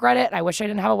and I regret it. And I wish I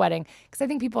didn't have a wedding. Because I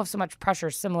think people have so much pressure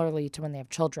similarly to when they have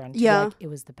children. To be like, it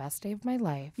was the best day of my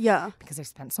life. Yeah. Because I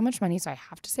spent so much money, so I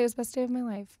have to say it was the best day of my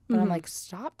life. But I'm like,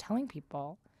 stop telling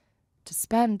people to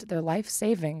spend their life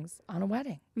savings on a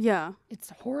wedding. Yeah. It's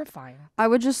horrifying. I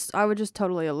would just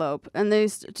totally elope. And they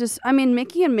just, I mean,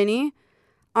 Mickey and Minnie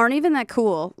aren't even that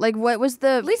cool. Like, what was the...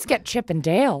 At least get Chip and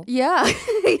Dale. Yeah.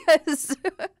 Yes.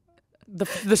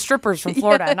 The strippers from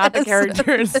Florida, not the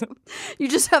characters. You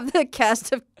just have the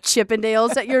cast of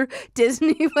Chippendales at your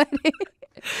Disney wedding.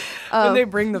 When they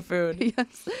bring the food.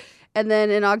 Yes. And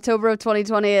then in October of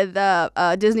 2020,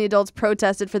 the Disney adults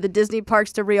protested for the Disney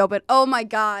parks to reopen. Oh, my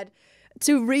God.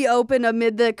 To reopen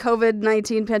amid the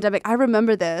COVID-19 pandemic. I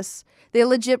remember this. They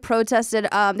legit protested.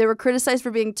 They were criticized for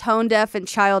being tone deaf and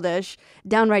childish.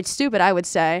 Downright stupid, I would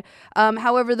say.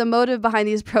 However, the motive behind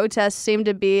these protests seemed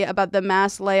to be about the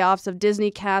mass layoffs of Disney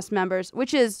cast members,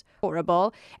 which is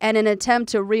horrible, and an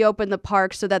attempt to reopen the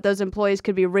park so that those employees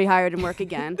could be rehired and work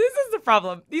again. This is the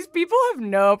problem. These people have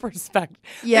no perspective.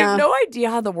 Yeah. They have no idea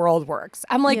how the world works.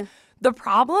 I'm like... Yeah. The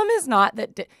problem is not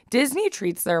that Disney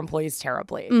treats their employees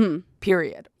terribly,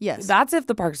 period. Yes. That's if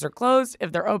the parks are closed.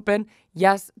 If they're open,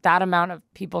 yes, that amount of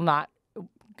people not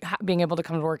being able to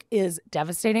come to work is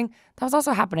devastating. That was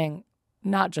also happening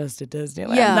not just at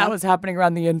Disneyland. Yeah. That was happening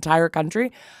around the entire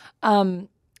country.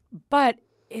 But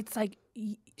it's like,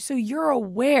 so you're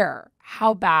aware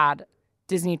how bad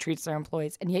Disney treats their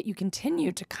employees, and yet you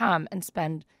continue to come and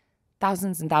spend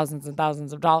thousands and thousands and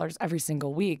thousands of dollars every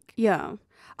single week. Yeah.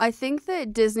 I think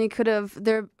that Disney could have,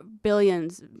 they're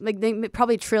billions, like they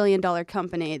probably $1 trillion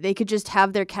company. They could just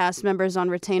have their cast members on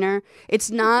retainer. It's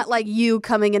not like you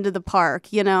coming into the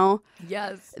park, you know?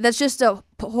 Yes. That's just a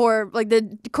poor, like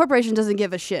the corporation doesn't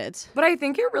give a shit. But I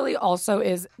think it really also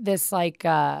is this like,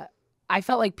 I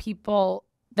felt like people,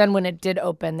 then when it did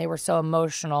open, they were so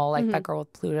emotional. Like that girl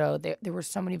with Pluto, there were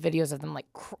so many videos of them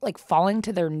like falling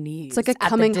to their knees. It's like a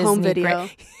coming home video.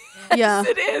 Yes,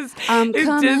 it is. I'm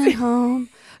coming home.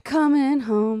 Coming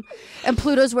home. And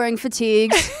Pluto's wearing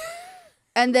fatigues.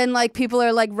 And then like people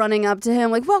are like running up to him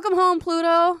like, welcome home,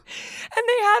 Pluto. And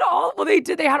they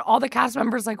had all the cast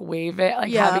members like wave it,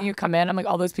 like having you come in. I'm like,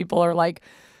 all those people are like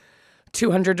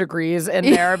 200 degrees in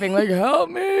there being like, help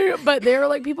me. But they were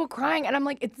like people crying. And I'm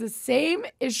like, it's the same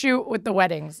issue with the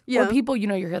weddings. Yeah. Where people, you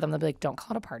hear them, they'll be like, don't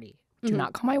call it a party. Do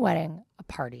not call my wedding a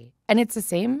party. And it's the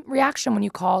same reaction when you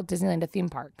call Disneyland a theme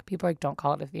park. People are like, don't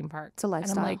call it a theme park. It's a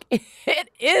lifestyle. And I'm like, it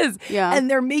is. Yeah. And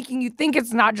they're making you think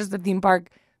it's not just a theme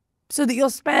park so that you'll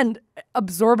spend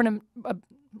absorbent,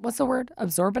 what's the word?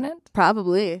 Absorbent?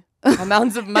 Probably.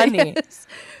 Amounts of money. Yes.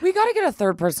 We got to get a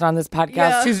third person on this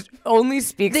podcast who only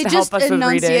speaks to help us with reading.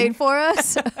 They just enunciate for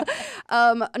us.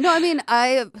 No, I mean,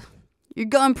 you're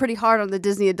going pretty hard on the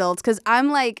Disney adults because I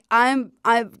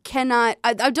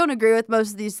don't agree with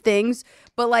most of these things,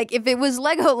 but like if it was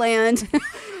Legoland,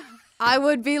 I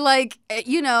would be like, I'm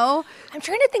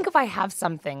trying to think if I have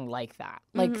something like that.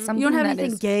 Like something you don't have that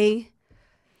anything is gay?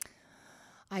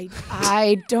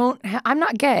 I don't. I'm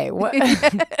not gay. What?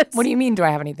 Yes. What do you mean? Do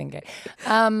I have anything gay?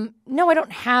 No, I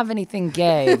don't have anything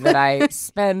gay that I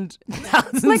spend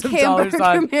thousands of dollars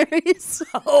on. Mary's.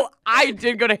 Oh, I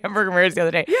did go to Hamburger Mary's the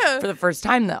other day for the first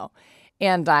time though,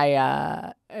 and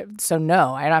so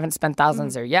no, I haven't spent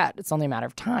thousands there yet. It's only a matter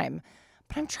of time.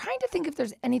 But I'm trying to think if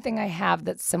there's anything I have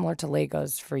that's similar to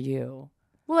Legos for you.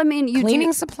 Well, I mean,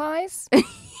 cleaning supplies.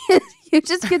 You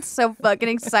just get so fucking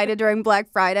excited during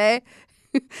Black Friday.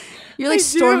 You're like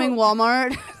storming Walmart.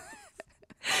 Wait,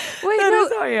 that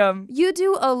is how I am. You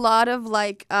do a lot of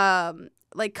like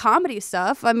comedy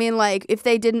stuff. I mean, like if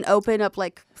they didn't open up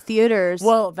like theaters.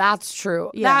 Well, that's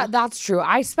true. Yeah, that's true.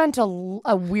 I spent a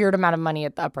weird amount of money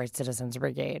at the Upright Citizens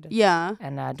Brigade. Yeah,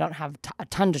 and don't have a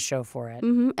ton to show for it.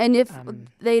 Mm-hmm. And if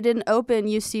they didn't open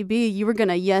UCB, you were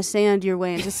gonna yes and your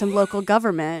way into some local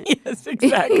government. Yes,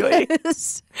 exactly.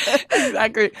 Yes.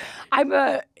 Exactly.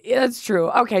 That's true.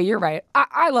 Okay, you're right.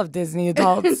 I love Disney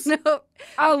adults. No.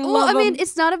 I love them. I mean,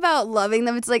 it's not about loving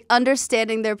them. It's like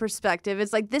understanding their perspective.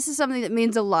 It's like this is something that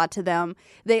means a lot to them.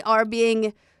 They are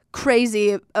being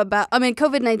crazy about,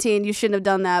 COVID-19, you shouldn't have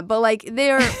done that. But like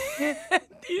they're...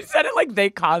 You said it like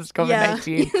they caused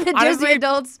COVID-19. The Honestly, Disney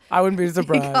adults... I wouldn't be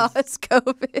surprised. Caused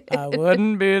COVID. I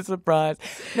wouldn't be surprised.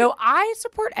 No, I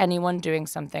support anyone doing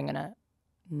something in a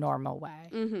normal way.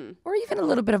 Mm-hmm. Or even a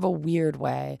little bit of a weird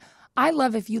way. I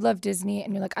love if you love Disney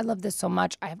and you're like, I love this so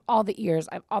much. I have all the ears.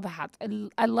 I have all the hats.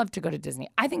 I love to go to Disney.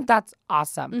 I think that's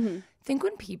awesome. Mm-hmm. think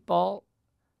when people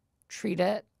treat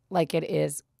it like it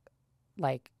is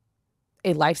like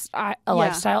a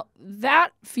lifestyle, that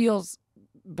feels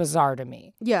bizarre to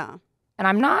me. Yeah. And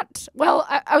I'm not, well,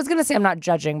 I was going to say I'm not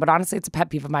judging, but honestly, it's a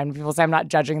pet peeve of mine when people say I'm not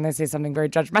judging and they say something very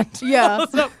judgmental. Yeah.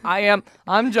 So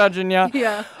I'm judging you.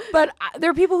 Yeah. But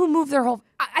there are people who move their whole,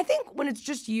 I think when it's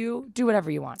just you, do whatever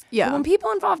you want. Yeah. But when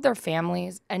people involve their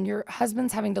families and your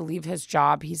husband's having to leave his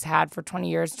job he's had for 20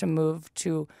 years to move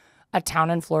to a town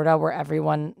in Florida where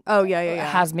everyone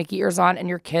has Mickey ears on and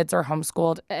your kids are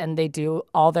homeschooled and they do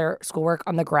all their schoolwork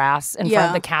on the grass in front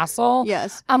of the castle.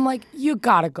 Yes. I'm like, you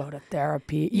gotta go to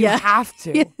therapy. You Yeah. have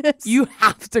to. Yes. You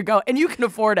have to go. And you can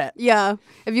afford it. Yeah,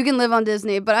 if you can live on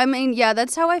Disney. But I mean, yeah,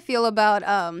 that's how I feel about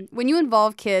when you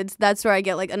involve kids, that's where I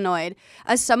get like annoyed.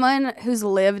 As someone who's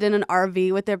lived in an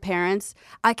RV with their parents,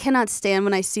 I cannot stand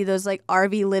when I see those like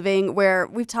RV living where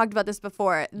we've talked about this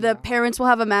before. The parents will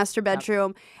have a master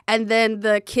bedroom and then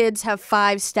the kids have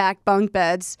 5 stacked bunk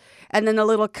beds and then a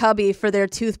little cubby for their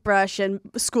toothbrush and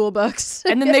school books.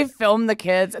 And then they film the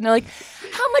kids and they're like,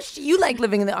 how much do you like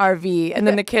living in the RV? And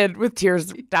then the kid with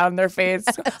tears down their face,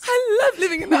 I love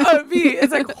living in the RV.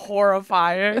 It's like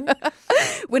horrifying.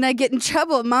 When I get in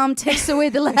trouble, Mom takes away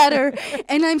the ladder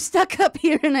and I'm stuck up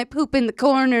here and I poop in the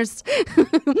corners.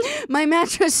 My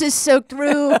mattress is soaked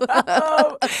through.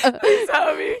 Oh, he's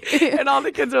heavy. And all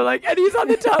the kids are like, and he's on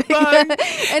the top bunk.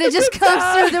 And it just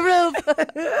comes through the roof.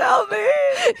 Help me.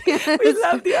 Yes. We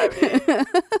love the RV.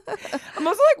 I'm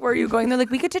also like, where are you going? They're like,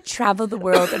 we get to travel the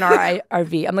world in our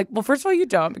RV. I'm like, well, first of all, you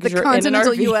don't because you're in an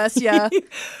RV. U.S., yeah.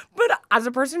 But as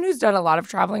a person who's done a lot of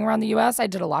traveling around the U.S., I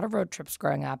did a lot of road trips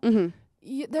growing up. Mm-hmm.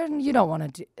 You don't want to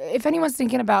do. If anyone's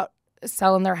thinking about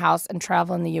selling their house and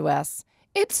travel in the U.S.,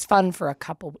 it's fun for a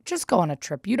couple. Just go on a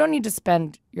trip. You don't need to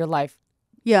spend your life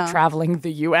traveling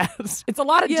the U.S. It's a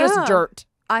lot of just dirt.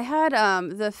 I had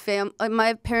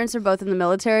my parents are both in the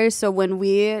military, so when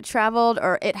we traveled,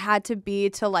 or it had to be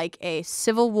to like a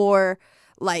Civil War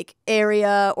like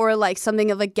area or like something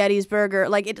of like Gettysburg, or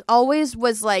like it always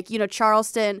was like, you know,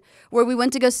 Charleston, where we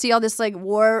went to go see all this like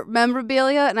war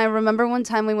memorabilia. And I remember one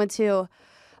time we went to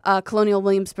Colonial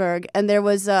Williamsburg and there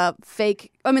was a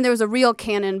there was a real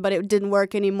cannon, but it didn't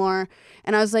work anymore.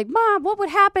 And I was like, Mom, what would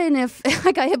happen if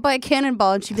I got hit by a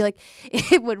cannonball? And she'd be like,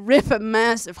 it would rip a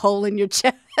massive hole in your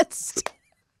chest.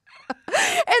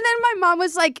 And then my mom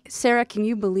was like, Sarah, can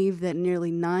you believe that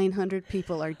nearly 900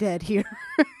 people are dead here?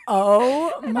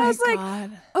 Oh, my I was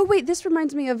God. Like, oh, wait, this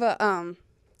reminds me of a,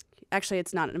 actually,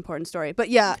 it's not an important story, but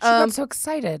yeah. She got so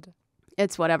excited.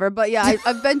 It's whatever. But yeah,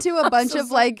 I've been to a bunch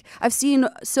of like, I've seen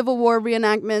Civil War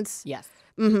reenactments. Yes.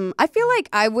 Mm-hmm. I feel like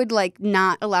I would like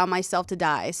not allow myself to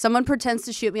die. Someone pretends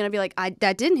to shoot me and I'd be like,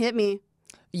 that didn't hit me.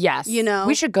 Yes. You know?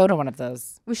 We should go to one of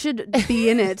those. We should be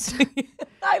in it.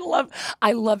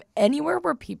 I love anywhere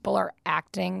where people are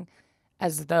acting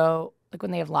as though, like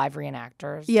when they have live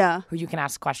reenactors. Yeah. Who you can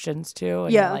ask questions to.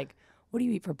 And you're like, what do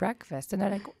you eat for breakfast? And they're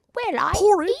like, well,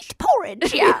 I eat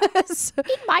porridge. Yeah. Yes. In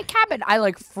my cabin. I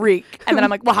like freak. And then I'm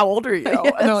like, well, how old are you?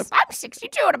 Yes. And they're like, I'm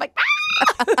 62. And I'm like,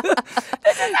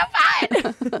 this is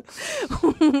so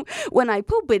fun. When I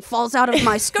poop, it falls out of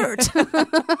my skirt.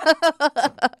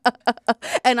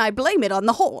 And I blame it on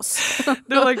the horse.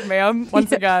 They're like, ma'am,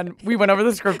 once again, we went over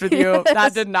the script with you. Yes.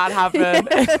 That did not happen.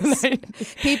 Yes.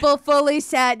 People fully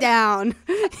sat down.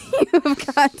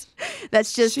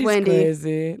 That's just She's Wendy.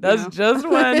 Crazy. That's just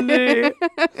Wendy.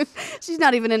 She's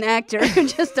not even an actor,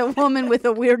 just a woman with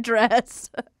a weird dress.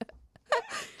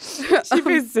 She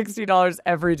pays $60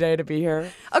 every day to be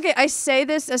here. Okay, I say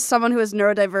this as someone who is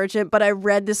neurodivergent, but I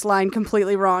read this line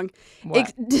completely wrong.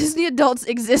 Disney adults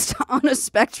exist on a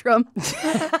spectrum.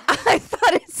 I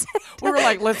thought it said... We were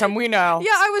like, listen, we know. Yeah,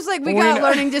 I was like, we got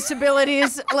learning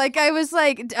disabilities. Like, I was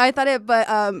like, I thought it, but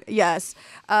yes.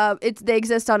 They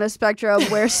exist on a spectrum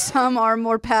where some are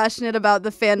more passionate about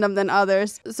the fandom than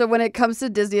others. So when it comes to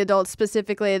Disney adults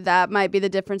specifically, that might be the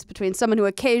difference between someone who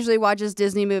occasionally watches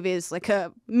Disney movies, like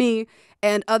me,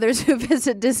 and others who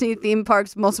visit Disney theme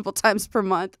parks multiple times per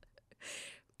month.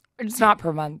 It's not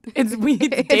per month. It's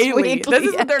daily. This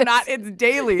is what they're not. It's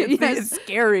daily. It's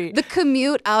scary. The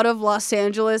commute out of Los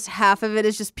Angeles, half of it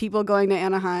is just people going to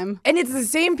Anaheim. And it's the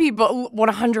same people,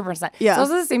 100%. Yeah. It's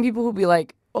also the same people who be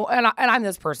like, oh, and I'm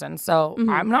this person, so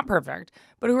I'm not perfect.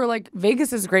 But who are like,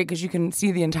 Vegas is great because you can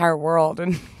see the entire world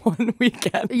in one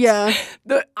weekend. Yeah.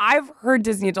 I've heard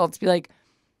Disney adults be like,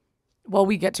 well,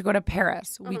 we get to go to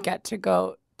Paris. We get to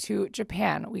go to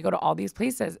Japan. We go to all these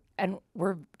places and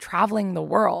we're traveling the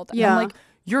world. And I'm like,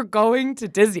 you're going to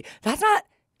Disney. That's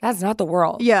not the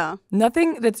world. Yeah.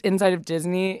 Nothing that's inside of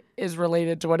Disney is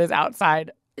related to what is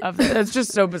outside of it. It's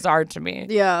just so bizarre to me.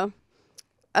 Yeah.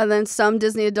 And then some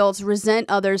Disney adults resent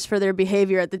others for their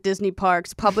behavior at the Disney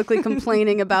parks, publicly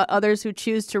complaining about others who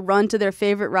choose to run to their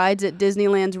favorite rides at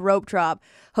Disneyland's rope drop,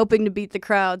 hoping to beat the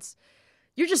crowds.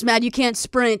 You're just mad you can't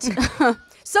sprint.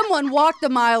 Someone walked a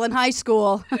mile in high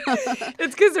school.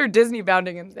 It's because they're Disney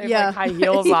bounding and they have like high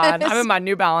heels on. I'm in my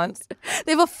New Balance.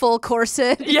 They have a full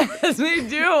corset. Yes, they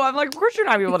do. I'm like, of course you're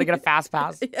not able to get a fast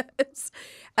pass. Yes.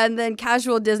 And then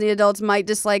casual Disney adults might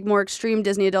dislike more extreme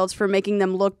Disney adults for making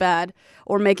them look bad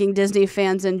or making Disney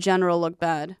fans in general look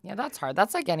bad. Yeah, that's hard.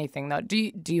 That's like anything, though.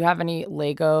 Do you have any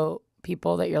Lego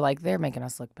people that you're like, they're making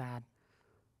us look bad?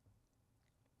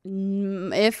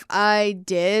 If I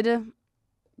did,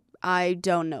 I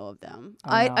don't know of them. Oh,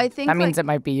 no. I think that means it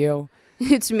might be you.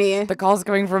 It's me. The call's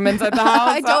coming from inside the house.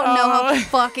 I don't know how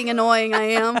fucking annoying I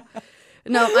am.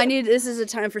 No, this is a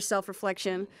time for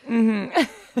self-reflection.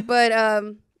 Mm-hmm. But,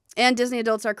 and Disney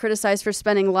adults are criticized for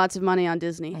spending lots of money on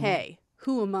Disney. Mm-hmm. Hey,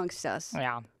 who amongst us?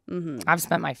 Yeah. Mm-hmm. I've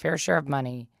spent my fair share of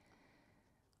money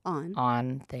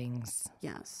on things.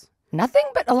 Yes. Nothing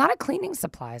but a lot of cleaning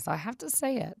supplies. I have to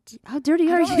say it. How dirty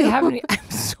are you? I'm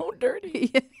so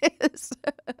dirty. Yes.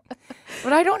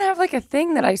 But I don't have like a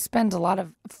thing that I spend a lot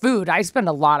of food. I spend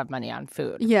a lot of money on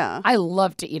food. Yeah. I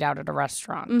love to eat out at a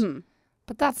restaurant. Mm-hmm.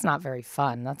 But that's not very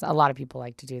fun. That's a lot of people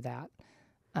like to do that.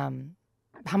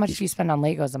 How much do you spend on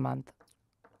Legos a month?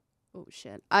 Oh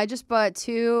shit! I just bought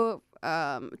two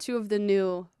of the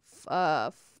new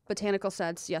botanical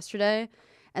sets yesterday,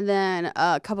 and then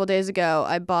a couple days ago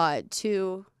I bought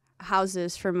 2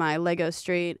 houses for my Lego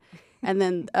street, and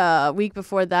then 2 weeks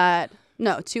before that,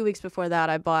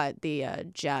 I bought the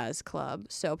jazz club.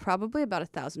 So probably about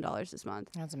 $1,000 this month.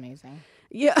 That's amazing.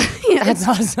 Yeah, that's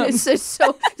awesome.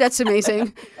 That's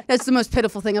amazing. That's the most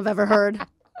pitiful thing I've ever heard.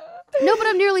 No, but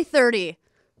I'm nearly 30.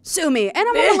 Sue me. And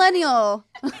I'm a millennial.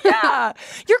 Yeah.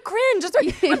 You're cringe. That's right.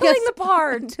 I'm playing the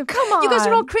part. Come on. You guys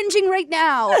are all cringing right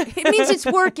now. It means it's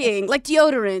working, like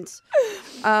deodorant.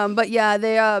 But yeah,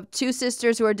 they 2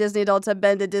 sisters who are Disney adults have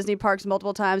been to Disney parks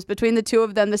multiple times. Between the 2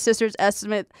 of them, the sisters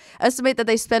estimate that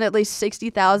they spend at least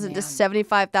 $60,000 to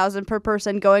 $75,000 per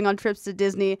person going on trips to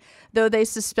Disney, though they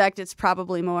suspect it's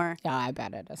probably more. Yeah, I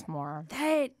bet it is more.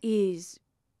 That is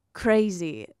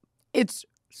crazy. It's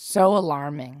so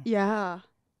alarming. Yeah.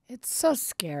 It's so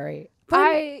scary. But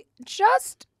I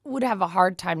just would have a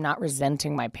hard time not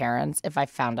resenting my parents if I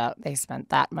found out they spent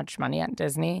that much money at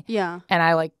Disney. Yeah. And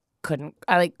I couldn't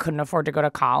afford to go to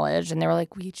college, and they were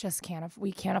like, we can't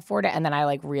afford it. And then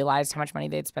I realized how much money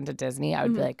they'd spent at Disney. I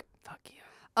would be like, fuck you.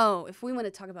 Oh, if we want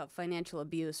to talk about financial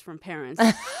abuse from parents.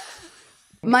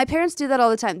 My parents do that all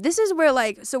the time. This is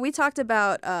where so we talked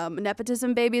about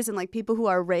nepotism babies and people who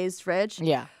are raised rich.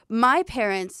 Yeah. My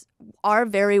parents are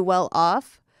very well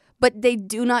off, but they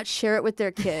do not share it with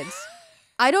their kids.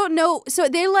 I don't know. So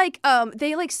they when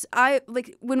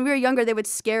we were younger, they would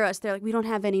scare us. They're like, we don't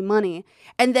have any money.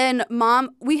 And then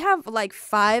we have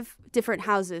 5 different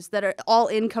houses that are all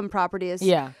income properties.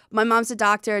 Yeah. My mom's a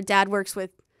doctor. Dad works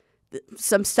with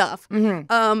some stuff.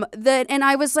 Mm-hmm. And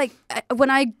I was like, when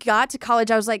I got to college,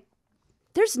 I was like,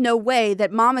 there's no way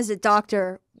that mom as a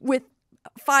doctor with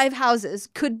 5 houses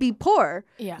could be poor.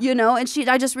 Yeah. And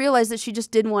I just realized that she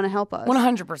just didn't want to help us.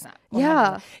 100%.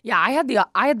 Yeah. Yeah, I had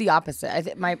the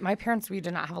opposite. My parents, we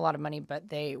did not have a lot of money, but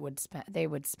they would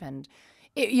spend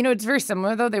it's very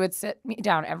similar though. They would sit me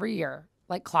down every year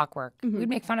like clockwork. Mm-hmm. We'd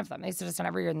make fun of them. They sit us down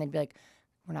every year and they'd be like,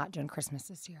 we're not doing Christmas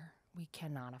this year. We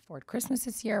cannot afford Christmas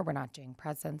this year. We're not doing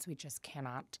presents. We just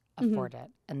cannot afford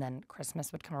it. And then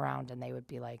Christmas would come around and they would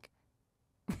be like,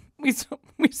 we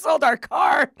sold our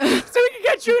car so we could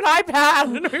get you an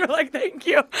iPad. And we were like, thank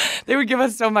you. They would give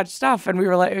us so much stuff. And we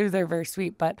were like, they're very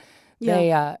sweet. But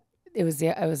it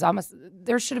was almost,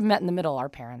 they should have met in the middle, our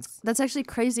parents. That's actually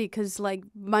crazy because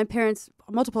my parents,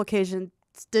 on multiple occasions,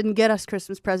 didn't get us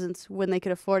Christmas presents when they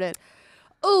could afford it.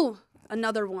 Oh,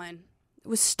 another one.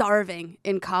 Was starving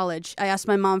in college. I asked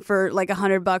my mom for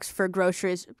 $100 for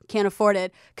groceries. Can't afford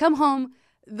it. Come home.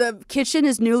 The kitchen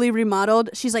is newly remodeled.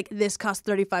 She's like, this cost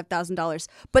 $35,000.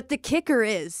 But the kicker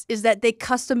is that they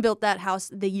custom built that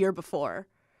house the year before.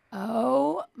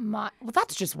 Oh my! Well,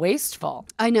 that's just wasteful.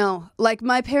 I know.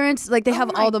 My parents, they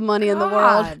have all the money in the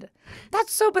world.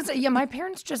 That's so bizarre. Yeah, my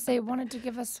parents they wanted to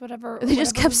give us whatever. They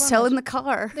just kept selling the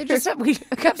car. We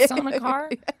kept selling the car.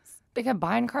 Yes. They kept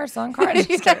buying cars, selling cars.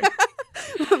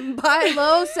 Buy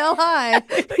low, sell high.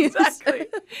 Exactly.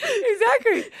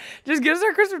 Just give us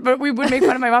our Christmas. But we would make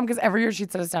fun of my mom because every year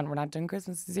she'd sit us down. We're not doing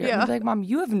Christmas this year. Yeah. We'd be like, Mom,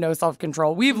 you have no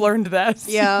self-control. We've learned this.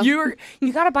 Yeah. You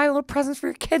got to buy little presents for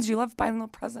your kids. You love buying little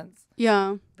presents.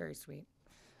 Yeah. Very sweet.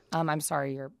 I'm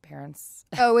sorry your parents.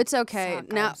 Oh, it's okay.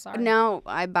 Suck. Now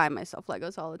I buy myself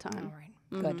Legos all the time.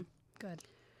 All right. Good.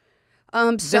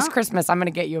 This Christmas, I'm going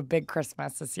to get you a big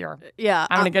Christmas this year. Yeah.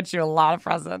 I'm going to get you a lot of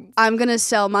presents. I'm going to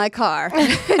sell my car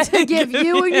to give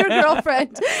you and your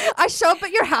girlfriend. I show up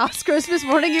at your house Christmas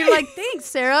morning. You're like, thanks,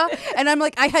 Sarah. And I'm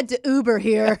like, I had to Uber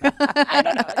here. I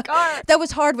don't have a car. That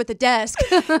was hard with the desk.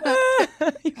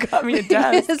 You got me a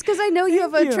desk. It's because I know you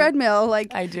have a treadmill.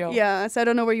 Like I do. Yeah, so I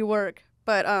don't know where you work.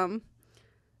 But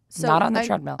so not on the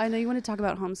treadmill. I know you want to talk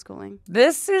about homeschooling.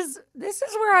 This is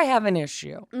where I have an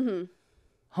issue. Mm-hmm.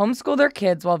 Homeschool their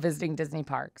kids while visiting Disney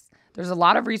parks. There's a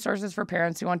lot of resources for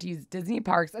parents who want to use Disney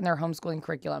parks in their homeschooling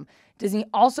curriculum. Disney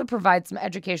also provides some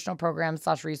educational programs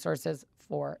 / resources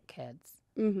for kids.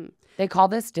 Mm-hmm. They call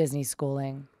this Disney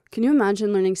schooling. Can you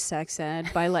imagine learning sex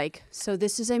ed by like, so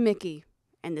this is a Mickey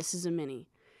and this is a Minnie.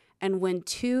 And when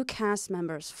two cast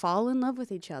members fall in love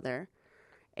with each other,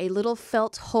 a little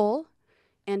felt hole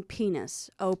and penis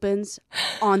opens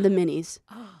on the Minnies.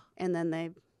 And then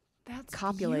they... That's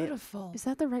copulate. Beautiful. Is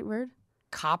that the right word?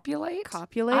 Copulate?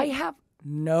 Copulate? I have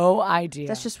no idea.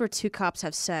 That's just where two cops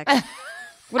have sex.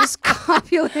 What is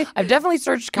copulate? I've definitely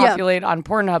searched copulate on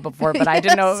Pornhub before, but I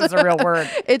didn't know it was a real word.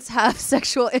 It's half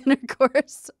sexual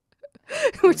intercourse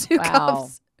with two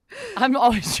cops. I'm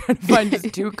always trying to find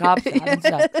just two cops having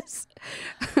sex.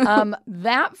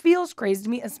 That feels crazy to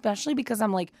me, especially because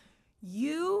I'm like,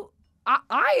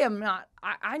 I am not.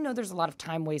 I know there's a lot of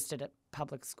time wasted at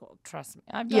public school. Trust me.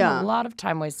 I've done a lot of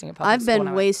time wasting at public school. I've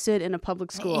been wasted in a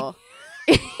public school.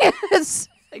 Yes.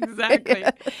 Exactly.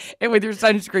 Yes. And with your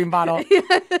sunscreen bottle.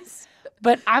 Yes.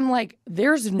 But I'm like,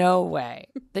 there's no way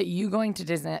that you going to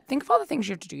Disney. Think of all the things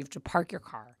you have to do. You have to park your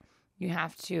car. You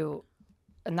have to,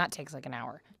 and that takes like an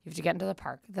hour. You have to get into the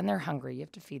park. Then they're hungry. You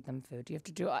have to feed them food. You have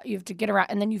to get around.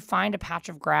 And then you find a patch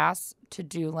of grass to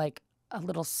do like a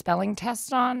little spelling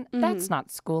test on. Mm-hmm. That's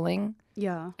not schooling.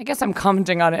 Yeah. I guess I'm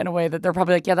commenting on it in a way that they're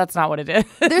probably like, yeah, that's not what it is.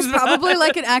 There's probably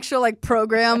like an actual like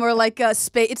program or like a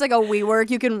space. It's like a WeWork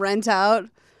you can rent out.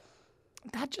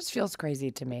 That just feels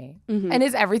crazy to me. Mm-hmm. And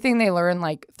is everything they learn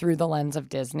like through the lens of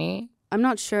Disney? I'm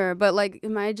not sure, but like,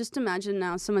 I just imagine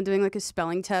now someone doing like a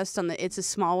spelling test on the It's a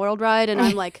Small World ride, and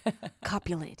I'm like,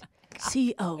 copulate.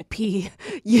 Copula.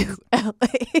 Why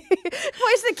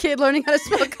is the kid learning how to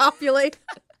spell copulate?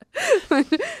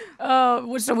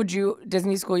 So would you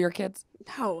Disney school your kids?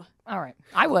 No. All right.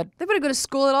 I would. They wouldn't go to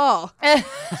school at all.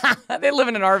 They live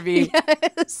in an RV.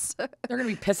 Yes. They're going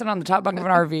to be pissing on the top bunk of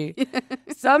an RV.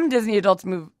 Yes. Some Disney adults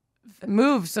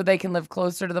move so they can live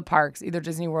closer to the parks, either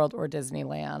Disney World or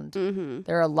Disneyland. Mm-hmm.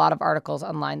 There are a lot of articles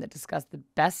online that discuss the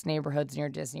best neighborhoods near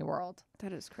Disney World.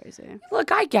 That is crazy.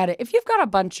 Look, I get it. If you've got a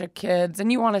bunch of kids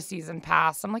and you want a season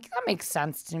pass, I'm like, that makes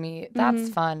sense to me. That's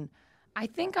fun. I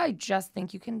just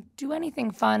think you can do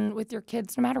anything fun with your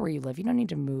kids no matter where you live. You don't need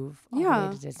to move all the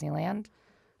way to Disneyland.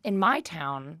 In my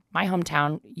town, my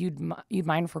hometown, you'd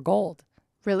mine for gold.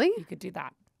 Really? You could do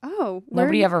that. Oh.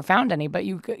 Nobody ever found any, but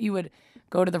you would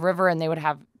go to the river and they would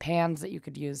have pans that you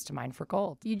could use to mine for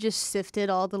gold. You just sifted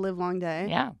all the live long day?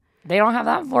 Yeah. They don't have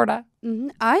that in Florida.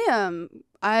 Mm-hmm.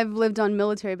 I've lived on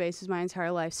military bases my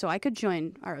entire life, so I could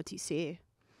join ROTC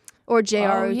or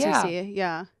JROTC.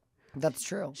 Yeah. That's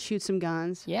true. Shoot some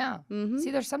guns. Yeah. Mm-hmm.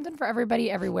 See, there's something for everybody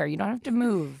everywhere. You don't have to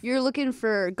move. You're looking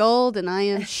for gold, and I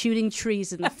am shooting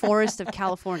trees in the forest of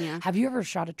California. Have you ever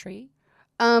shot a tree?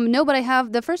 No, but I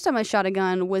have. The first time I shot a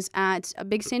gun was at a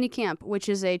Big Sandy Camp, which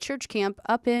is a church camp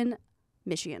up in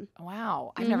Michigan.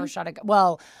 Wow. I've never shot a gun.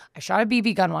 Well, I shot a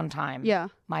BB gun one time. Yeah.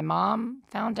 My mom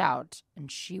found out,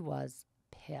 and she was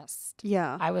pissed.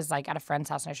 Yeah. I was like at a friend's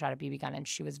house and I shot a BB gun and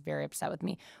she was very upset with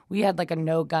me. We had like a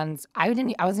no guns. I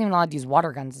wasn't even allowed to use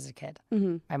water guns as a kid.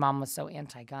 Mm-hmm. My mom was so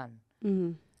anti-gun.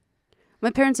 Mm-hmm. My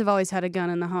parents have always had a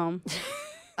gun in the home.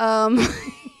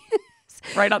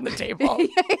 Right on the table.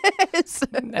 Yes.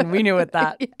 And we knew what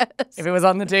that. Yes. If it was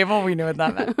on the table, we knew what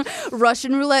that meant.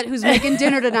 Russian roulette, who's making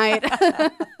dinner tonight?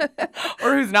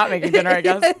 Or who's not making dinner, I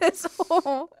guess. Yes.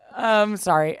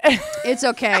 Sorry. It's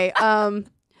okay.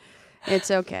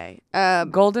 It's okay.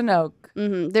 Golden Oak.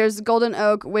 Mm-hmm. There's Golden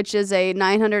Oak, which is a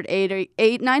 980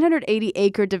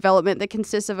 acre development that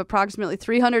consists of approximately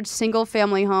 300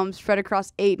 single-family homes spread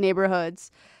across 8 neighborhoods.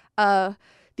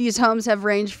 These homes have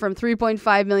ranged from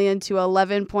 $3.5 million to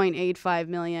 $11.85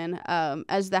 million.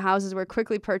 As the houses were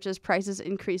quickly purchased, prices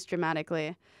increased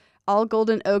dramatically. All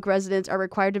Golden Oak residents are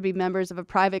required to be members of a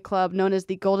private club known as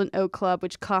the Golden Oak Club,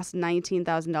 which costs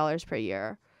 $19,000 per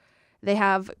year. They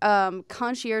have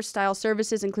concierge-style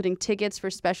services, including tickets for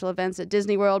special events at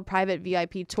Disney World, private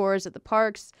VIP tours at the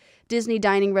parks, Disney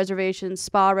dining reservations,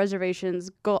 spa reservations,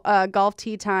 golf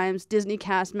tee times, Disney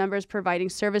cast members providing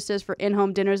services for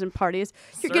in-home dinners and parties.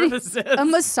 You're getting a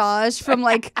massage from,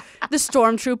 like, the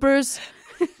stormtroopers.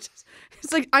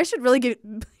 It's like, I should really get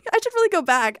should really go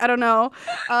back. I don't know.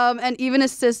 And even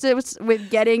assisted with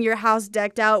getting your house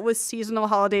decked out with seasonal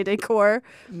holiday decor.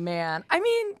 Man, I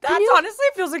mean, that's honestly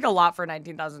feels like a lot for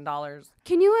 $19,000.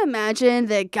 Can you imagine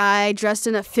that guy dressed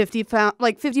in a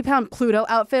 50-pound Pluto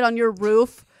outfit on your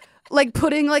roof? Like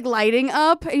putting like lighting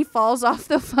up, and he falls off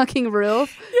the fucking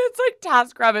roof. Yeah, it's like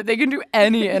TaskRabbit. They can do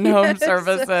any in-home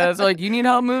services. They're like, you need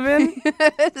help moving?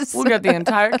 Yes. We'll get the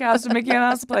entire cast of Mickey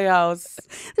Mouse Playhouse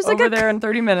over there in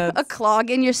 30 minutes. A clog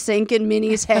in your sink, and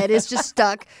Minnie's head is just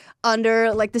stuck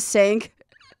under like the sink.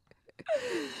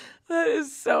 That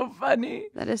is so funny.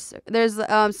 There's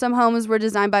some homes were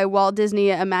designed by Walt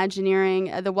Disney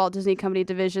Imagineering, the Walt Disney Company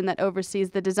division that oversees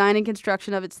the design and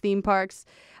construction of its theme parks.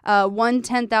 One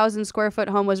 10,000 square foot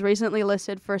home was recently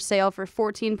listed for sale for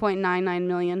 $14.99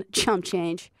 million. Chump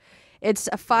change. It's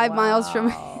 5 miles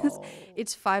from.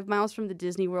 It's 5 miles from the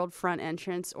Disney World front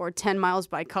entrance, or 10 miles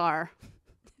by car.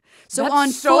 So that's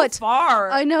on foot,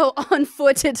 far. I know, on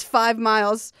foot it's 5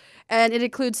 miles. And it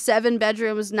includes 7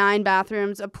 bedrooms, 9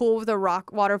 bathrooms, a pool with a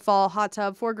rock waterfall, hot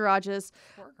tub, 4 garages.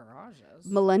 4 garages?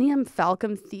 Millennium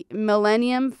Falcon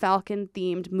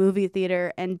themed movie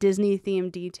theater and Disney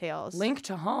themed details. Link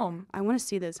to home. I want to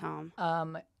see this home.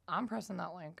 I'm pressing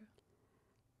that link.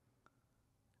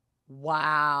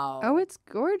 Wow. Oh, it's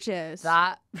gorgeous.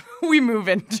 That we move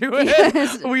into it.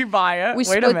 Yes. We buy it. We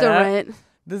split the rent.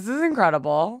 This is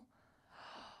incredible.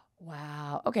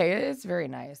 Wow. Okay, it's very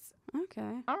nice.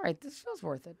 Okay. All right, this feels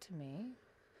worth it to me.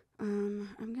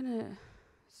 I'm gonna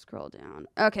scroll down.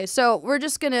 Okay, so we're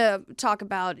just gonna talk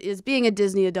about, is being a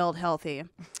Disney adult healthy?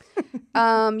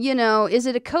 Is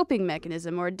it a coping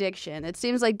mechanism or addiction? It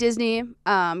seems like Disney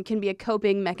can be a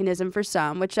coping mechanism for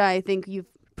some, which I think you've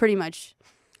pretty much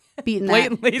beaten that.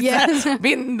 Blatantly said.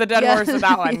 Beaten the dead horse with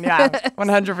that one. Yeah,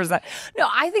 100%. No,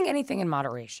 I think anything in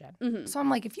moderation. Mm-hmm. So I'm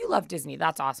like, if you love Disney,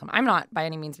 that's awesome. I'm not by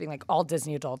any means being like all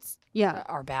Disney adults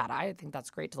are bad. I think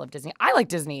that's great to love Disney. I like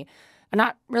Disney.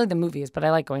 Not really the movies, but I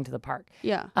like going to the park.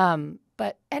 Yeah.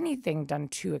 But anything done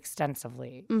too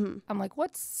extensively, I'm like,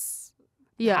 what's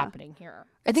happening here?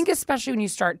 I think especially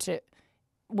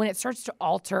when it starts to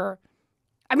alter.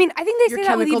 I mean, I think they say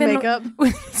that with even makeup.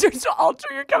 When it starts to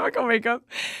alter your chemical makeup.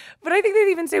 But I think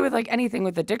they even say with like anything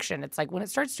with addiction, it's like when it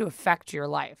starts to affect your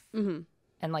life and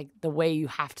like the way you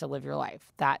have to live your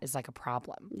life, that is like a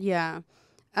problem. Yeah.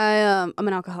 I'm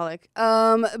an alcoholic.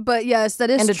 But yes, that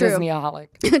is true. And a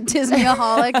Disney-aholic.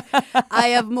 Disney-aholic. I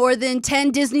have more than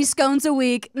 10 Disney scones a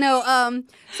week. No,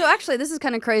 so actually this is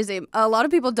kind of crazy. A lot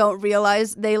of people don't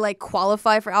realize they like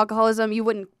qualify for alcoholism. You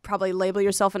wouldn't probably label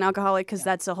yourself an alcoholic because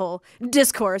that's a whole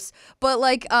discourse. But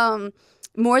like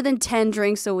more than 10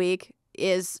 drinks a week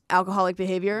is alcoholic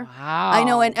behavior. Wow. I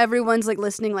know, and everyone's like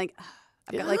listening like,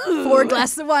 I've got like 4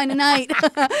 glasses of wine a night.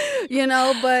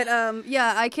 But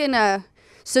I can...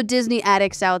 So Disney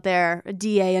addicts out there,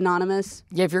 DA Anonymous.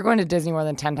 Yeah, if you're going to Disney more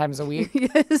than 10 times a week,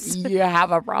 yes. You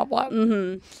have a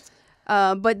problem.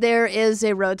 Mm-hmm. But there is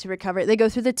a road to recovery. They go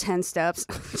through the 10 steps.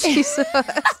 Jesus.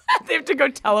 They have to go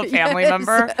tell a family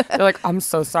member. They're like, I'm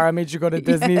so sorry I made you go to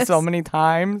Disney so many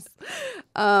times.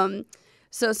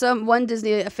 So one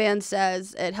Disney fan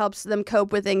says it helps them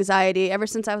cope with anxiety. Ever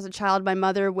since I was a child, my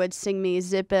mother would sing me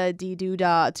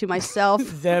Zip-a-dee-doo-dah to myself.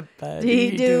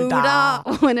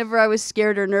 Zip-a-dee-doo-dah. Whenever I was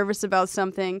scared or nervous about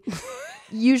something.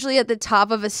 Usually at the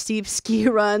top of a steep ski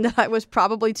run that I was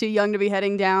probably too young to be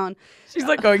heading down. She's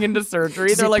like going into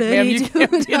surgery. They're like, ma'am, you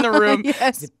can't be in the room.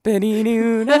 Yes.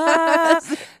 Zip-a-dee-doo-dah.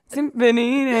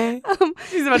 Zip-a-dee-doo.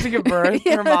 She's about to give birth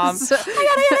to her mom.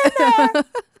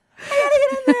 I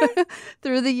gotta get in there.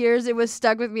 Through the years, it was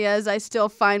stuck with me as I still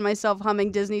find myself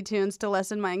humming Disney tunes to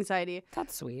lessen my anxiety.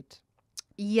 That's sweet.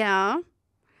 Yeah.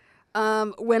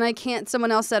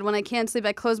 Someone else said, when I can't sleep,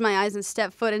 I close my eyes and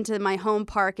step foot into my home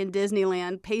park in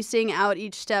Disneyland, pacing out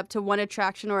each step to one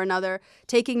attraction or another,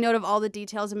 taking note of all the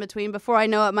details in between. Before I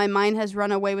know it, my mind has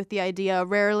run away with the idea,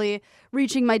 rarely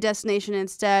reaching my destination,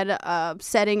 instead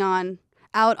setting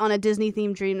out on a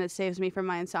Disney-themed dream that saves me from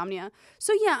my insomnia.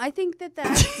 So, yeah, I think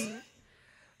that's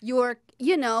when you're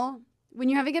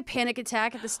having a panic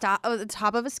attack at the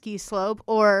top of a ski slope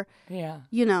or,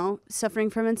 suffering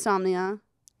from insomnia.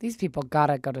 These people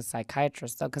gotta go to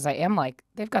psychiatrists, though, because I am like,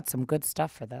 they've got some good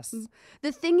stuff for this.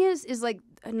 The thing is like,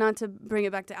 not to bring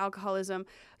it back to alcoholism.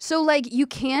 So, like, you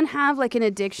can have, like, an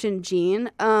addiction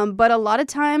gene, but a lot of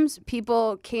times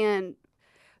people can...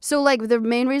 So, like, the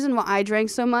main reason why I drank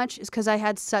so much is because I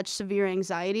had such severe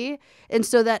anxiety. And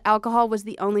so that alcohol was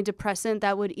the only depressant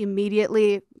that would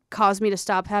immediately cause me to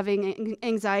stop having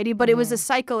anxiety. But it was a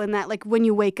cycle in that, like, when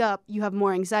you wake up, you have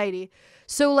more anxiety.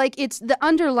 So, like, it's the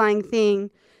underlying thing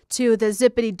to the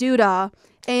zippity-doo-dah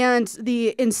And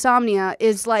the insomnia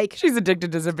is like... She's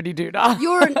addicted to Zippity Doo-Dah.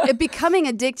 You're becoming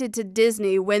addicted to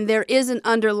Disney when there is an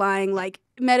underlying like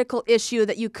medical issue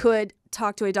that you could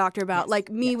talk to a doctor about, like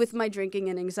me with my drinking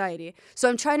and anxiety. So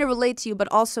I'm trying to relate to you, but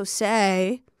also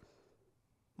say,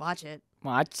 watch it.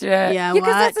 Watch it. Yeah,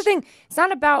 because that's the thing. It's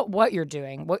not about what you're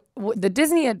doing. What the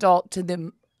Disney adult to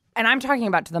the... And I'm talking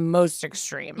about to the most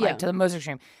extreme. Like, to the most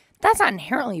extreme. That's not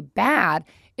inherently bad.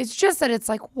 It's just that it's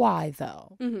like, why,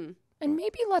 though? Mm-hmm. And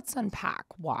maybe let's unpack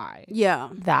why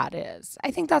that is. I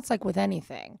think that's like with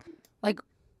anything. Like,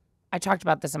 I talked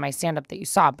about this in my stand-up that you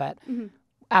saw, but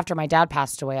after my dad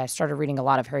passed away, I started reading a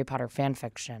lot of Harry Potter fan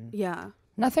fiction. Yeah.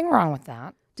 Nothing wrong with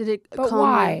that. Did it but calm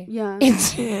why? You? Yeah.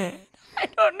 It did. I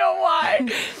don't know why.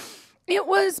 It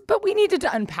was, but we needed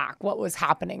to unpack what was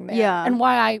happening there. Yeah. And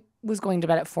why I was going to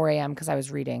bed at 4 a.m. because I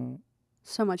was reading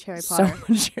so much Harry Potter. So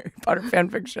much Harry Potter fan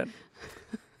fiction.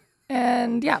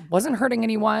 And yeah, wasn't hurting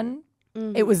anyone.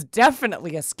 Mm-hmm. It was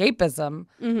definitely escapism,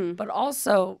 but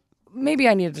also maybe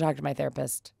I needed to talk to my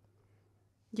therapist.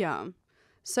 Yeah.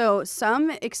 So some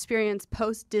experience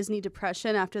post-Disney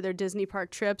depression after their Disney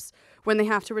park trips when they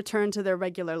have to return to their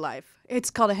regular life. It's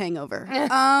called a hangover,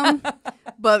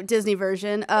 but Disney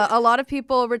version. A lot of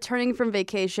people returning from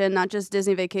vacation, not just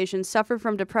Disney vacation, suffer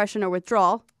from depression or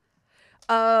withdrawal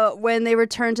when they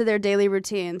return to their daily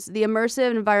routines. The immersive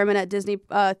environment at Disney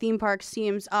theme parks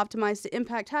seems optimized to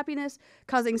impact happiness,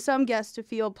 causing some guests to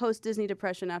feel post-Disney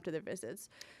depression after their visits.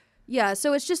 Yeah,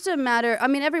 so it's just a matter, I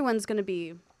mean, everyone's going to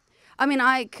be... I mean,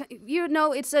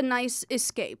 it's a nice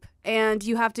escape, and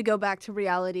you have to go back to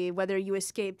reality, whether you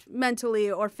escaped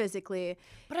mentally or physically.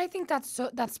 But I think that's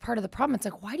part of the problem. It's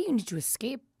like, why do you need to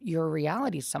escape your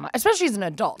reality so much, especially as an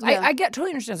adult? Yeah. I totally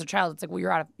understand as a child. It's like,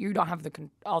 well, you don't have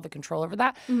all the control over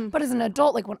that. Mm-hmm. But as an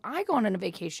adult, like when I go on a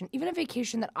vacation, even a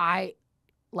vacation that I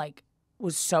like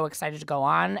was so excited to go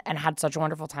on and had such a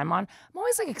wonderful time on, I'm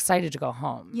always like excited to go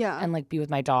home, and like be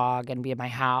with my dog and be at my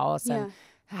house and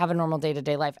have a normal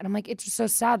day-to-day life. And I'm like, it's just so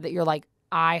sad that you're like,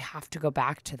 I have to go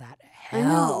back to that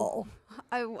hell.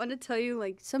 I want to tell you,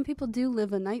 like, some people do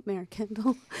live a nightmare,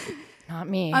 Kendahl. Not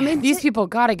me. I mean, these people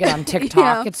got to get on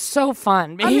TikTok. It's so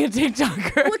fun being a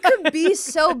TikToker. What could be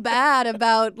so bad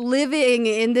about living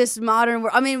in this modern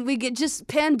world? I mean, we get just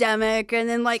pandemic and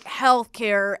then like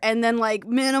healthcare and then like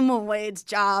minimum wage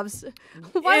jobs.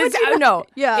 Why would you no,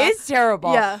 it's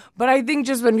terrible. Yeah. But I think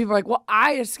just when people are like, well,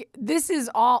 this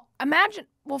is all, imagine,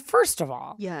 well, first of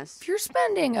all, if you're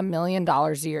spending $1 million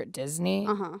a year at Disney,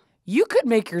 you could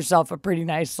make yourself a pretty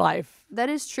nice life. That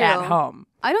is true. At home.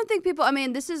 I don't think people, I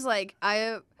mean, this is like,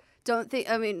 I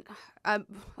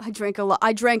drank a lot.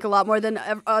 I drank a lot more than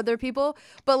other people.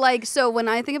 But like, so when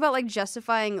I think about like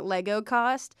justifying Lego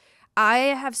cost, I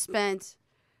have spent,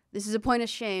 this is a point of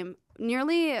shame,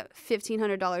 nearly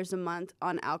 $1,500 a month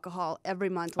on alcohol every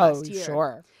month last year. Oh,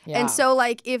 sure. Yeah. And so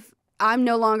like, if I'm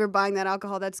no longer buying that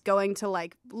alcohol, that's going to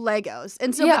like Legos.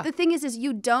 And so but the thing is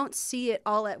you don't see it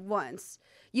all at once.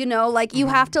 You know, like you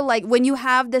have to like, when you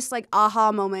have this like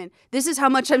aha moment, this is how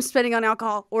much I'm spending on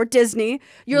alcohol or Disney,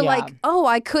 you're like, oh,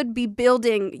 I could be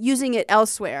using it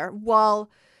elsewhere. While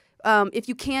if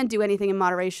you can do anything in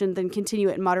moderation, then continue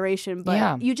it in moderation.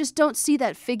 But you just don't see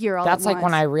that figure all at once. That's like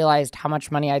when I realized how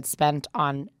much money I'd spent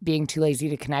on being too lazy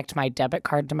to connect my debit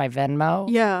card to my Venmo.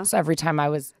 Yeah. So every time I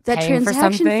was paying for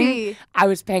something, I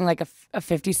was paying like a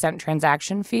 50-cent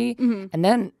transaction fee. Mm-hmm. And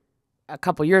then a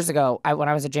couple years ago, when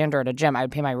I was a janitor at a gym, I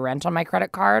would pay my rent on my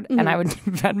credit card and I would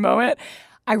Venmo it.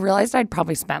 I realized I'd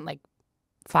probably spent like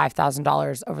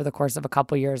 $5,000 over the course of a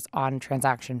couple years on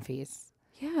transaction fees.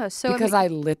 Yeah, so because I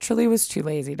literally was too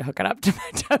lazy to hook it up to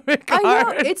my debit card. I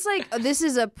know. It's like this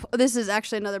is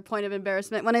actually another point of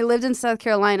embarrassment. When I lived in South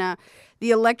Carolina, the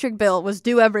electric bill was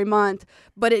due every month,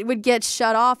 but it would get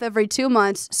shut off every 2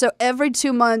 months. So every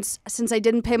 2 months, since I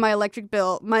didn't pay my electric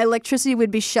bill, my electricity would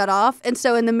be shut off. And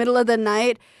so in the middle of the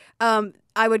night,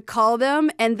 I would call them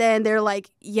and then they're like,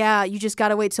 yeah, you just got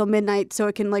to wait till midnight so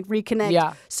it can like reconnect.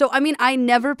 Yeah. So, I mean, I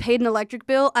never paid an electric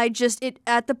bill.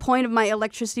 At the point of my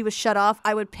electricity was shut off,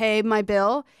 I would pay my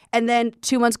bill and then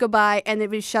 2 months go by and it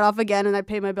would be shut off again and I'd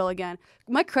pay my bill again.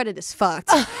 My credit is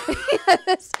fucked.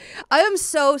 Yes. I am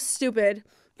so stupid.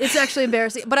 It's actually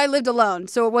embarrassing, but I lived alone.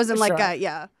 So it wasn't like,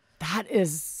 That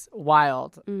is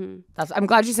wild. Mm-hmm. I'm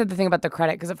glad you said the thing about the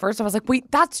credit because at first I was like,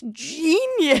 wait, that's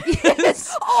genius.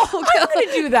 Yes. Oh, I'm going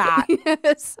to do that.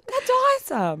 Yes. That's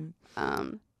awesome.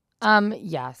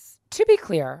 Yes. To be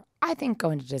clear, I think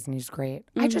going to Disney is great.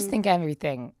 Mm-hmm. I just think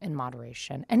everything in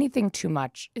moderation. Anything too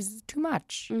much is too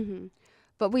much. Mm-hmm.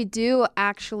 But we do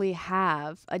actually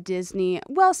have a Disney,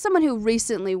 someone who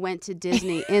recently went to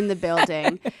Disney in the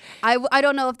building. I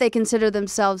don't know if they consider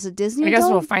themselves a Disney I guess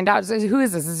adult. we'll find out. Who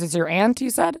is this? Is this your aunt, you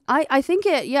said? I think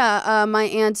my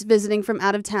aunt's visiting from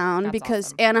out of town. That's because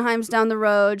awesome. Anaheim's down the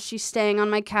road. She's staying on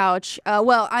my couch.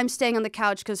 I'm staying on the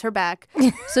couch because her back.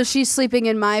 So she's sleeping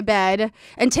in my bed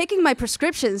and taking my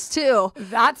prescriptions too.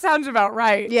 That sounds about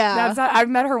right. Yeah. I've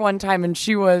met her one time and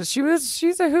she's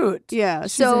a hoot. Yeah.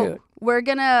 She's a So hoot. we're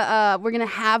gonna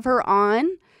have her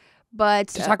on, but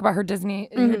To talk about her Disney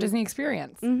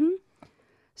experience. Mm-hmm.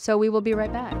 So we will be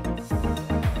right back.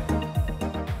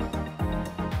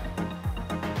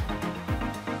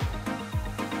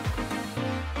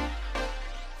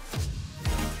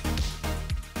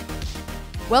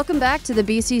 Welcome back to the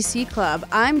BCC Club.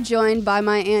 I'm joined by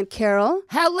my Aunt Carol.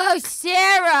 Hello,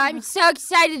 Sarah. I'm so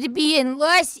excited to be in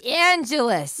Los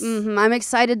Angeles. I'm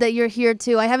excited that you're here,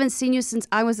 too. I haven't seen you since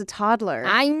I was a toddler.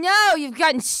 I know. You've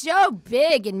gotten so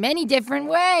big in many different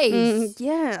ways.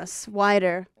 Yes,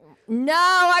 wider. No,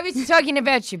 I was talking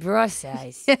about your bra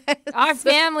size. Our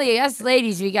family, us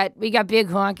ladies, we got big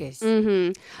honkers.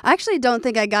 I actually don't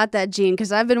think I got that gene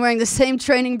because I've been wearing the same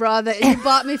training bra that you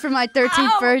bought me for my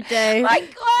 13th birthday. My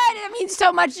God, it means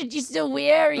so much that you're still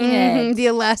wearing it. The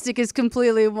elastic is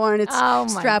completely worn. It's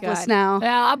strapless God. now.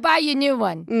 Well, I'll buy you a new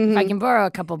one if I can borrow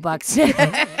a couple bucks.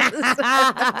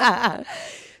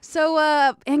 So,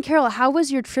 Aunt Carol, how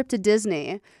was your trip to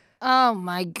Disney? Oh,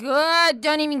 my God.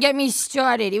 Don't even get me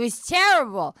started. It was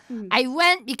terrible. I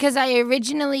went because I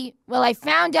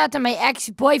found out that my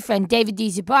ex-boyfriend, David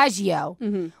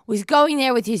DiZabaggio, was going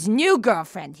there with his new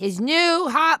girlfriend, his new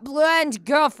hot blonde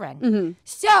girlfriend.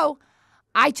 So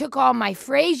I took all my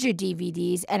Frasier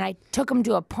DVDs and I took them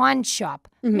to a pawn shop.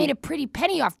 Made a pretty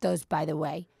penny off those, by the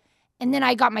way. And then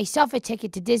I got myself a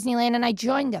ticket to Disneyland and I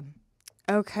joined them.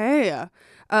 Okay.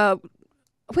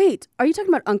 Wait, are you talking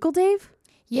about Uncle Dave?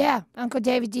 Yeah, Uncle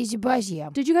David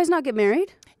DiZabaggio. Did you guys not get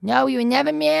married? No, we were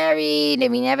never married,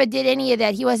 and we never did any of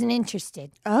that. He wasn't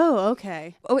interested. Oh,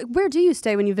 okay. Where do you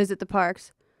stay when you visit the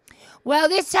parks? Well,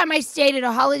 this time I stayed at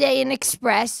a Holiday Inn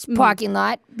Express parking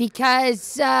lot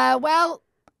because, I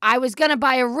was going to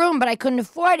buy a room, but I couldn't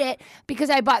afford it because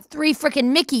I bought 3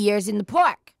 frickin' Mickey ears in the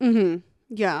park.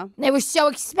 Yeah. They were so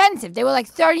expensive. They were like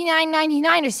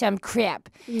 $39.99 or some crap.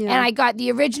 Yeah. And I got the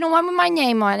original one with my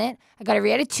name on it. I got a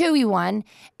Ratatouille one.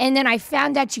 And then I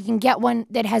found out you can get one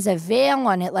that has a veil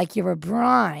on it like you're a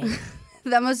bride.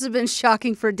 That must have been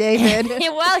shocking for David.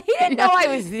 Well, he didn't know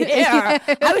I was there.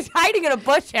 I was hiding in a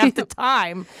bush half the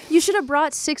time. You should have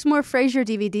brought 6 more Frasier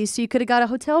DVDs so you could have got a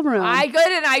hotel room. I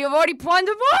couldn't. I have already pawned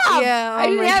them off. Yeah, I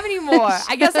didn't have any more.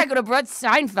 I guess I could have brought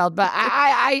Seinfeld, but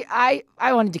I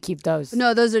wanted to keep those.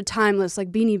 No, those are timeless,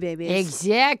 like Beanie Babies.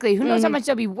 Exactly. Who knows how much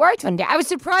they'll be worth one day? I was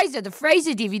surprised that the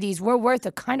Frasier DVDs were worth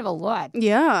a kind of a lot.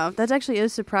 Yeah, that actually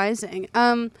is surprising.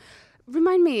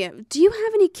 Remind me, do you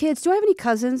have any kids? Do I have any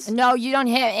cousins? No, you don't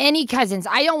have any cousins.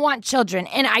 I don't want children.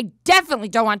 And I definitely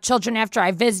don't want children after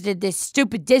I visited this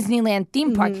stupid Disneyland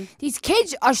theme park. These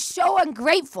kids are so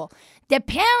ungrateful. Their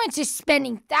parents are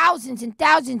spending thousands and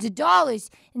thousands of dollars,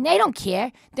 and they don't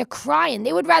care. They're crying.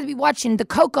 They would rather be watching the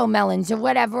Coco Melons or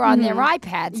whatever on their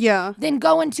iPads than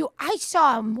going to... I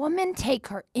saw a woman take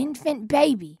her infant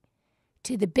baby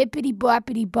to the Bippity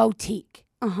Boppity Boutique.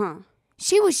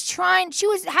 She was paying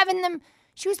them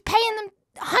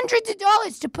hundreds of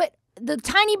dollars to put the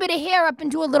tiny bit of hair up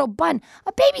into a little bun.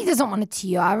 A baby doesn't want a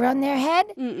tiara on their head.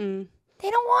 They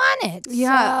don't want it.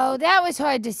 Yeah. So that was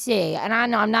hard to see. And I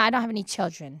don't have any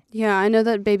children. Yeah, I know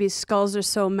that babies' skulls are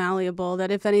so malleable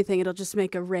that if anything, it'll just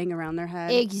make a ring around their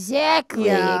head. Exactly.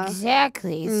 Yeah.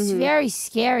 Exactly. It's very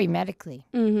scary medically.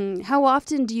 How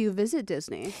often do you visit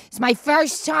Disney? It's my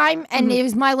first time, and it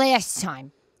was my last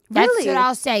time. That's Really? what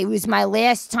I'll say. It was my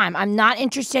last time. I'm not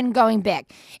interested in going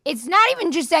back. It's not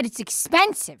even just that it's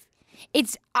expensive.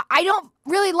 I don't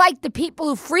really like the people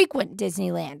who frequent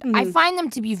Disneyland. I find them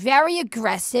to be very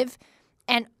aggressive.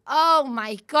 And oh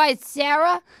my God,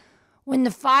 Sarah, when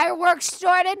the fireworks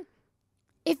started,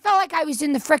 it felt like I was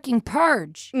in the freaking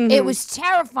purge. It was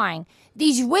terrifying.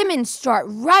 These women start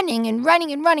running and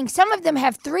running and running. Some of them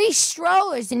have 3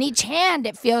 strollers in each hand,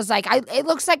 it feels like. It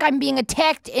looks like I'm being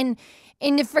attacked in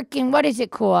the freaking, what is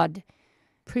it called?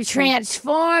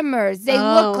 Transformers. They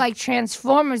look like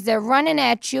Transformers. They're running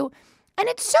at you. And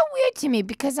it's so weird to me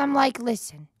because I'm like,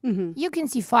 listen, you can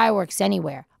see fireworks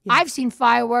anywhere. Yeah. I've seen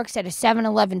fireworks at a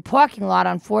 7-Eleven parking lot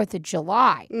on 4th of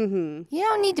July. You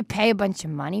don't need to pay a bunch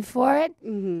of money for it.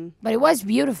 But it was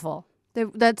beautiful.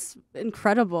 That's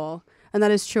incredible. And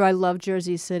that is true. I love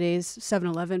Jersey City's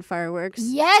 7-Eleven fireworks.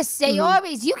 Yes, they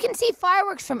always. You can see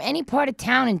fireworks from any part of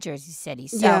town in Jersey City.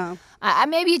 So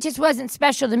maybe it just wasn't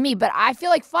special to me, but I feel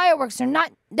like fireworks are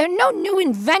not. They're no new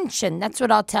invention. That's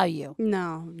what I'll tell you.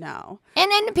 No.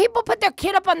 And then people put their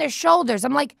kid up on their shoulders.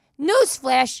 I'm like,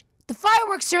 newsflash. The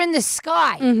fireworks are in the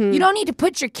sky. You don't need to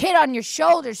put your kid on your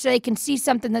shoulder so they can see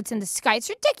something that's in the sky. It's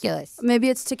ridiculous. Maybe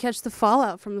it's to catch the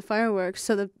fallout from the fireworks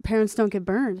so the parents don't get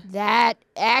burned. That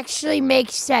actually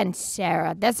makes sense,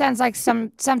 Sarah. That sounds like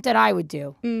something I would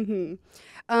do.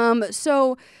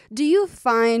 So do you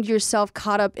find yourself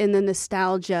caught up in the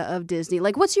nostalgia of Disney?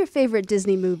 Like, what's your favorite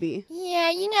Disney movie?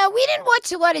 Yeah, we didn't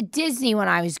watch a lot of Disney when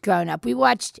I was growing up. We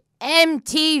watched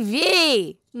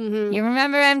MTV. You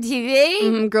remember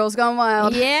MTV? Girls Gone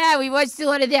Wild. Yeah, we watched a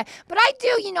lot of that. But I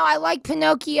do, I like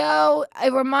Pinocchio.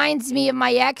 It reminds me of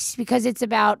my ex because it's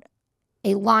about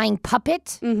a lying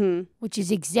puppet, which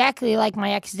is exactly like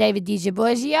my ex, David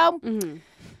DiGiorgio.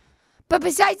 But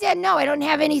besides that, no, I don't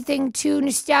have anything too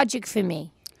nostalgic for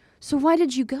me. So why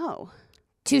did you go?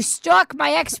 To stalk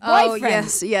my ex-boyfriend.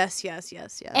 Oh, yes.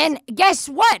 And guess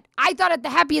what? I thought at the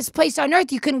happiest place on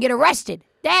earth you couldn't get arrested.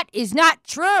 That is not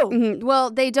true.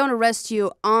 Well, they don't arrest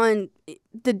you on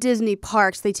the Disney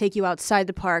parks. They take you outside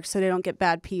the park so they don't get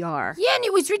bad PR. Yeah, and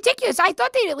it was ridiculous. I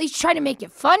thought they'd at least try to make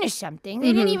it fun or something.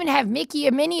 They didn't even have Mickey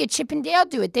or Minnie or Chip and Dale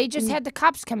do it. They just had the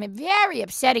cops come in. Very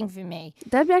upsetting for me.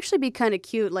 That'd actually be kind of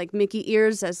cute, like Mickey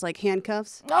ears as like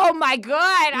handcuffs. Oh my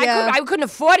God. Yeah. I couldn't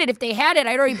afford it if they had it.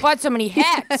 I'd already bought so many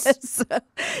hats. Yes.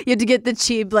 You had to get the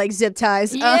cheap like zip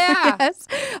ties. Yeah. Yes.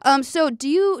 So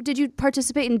did you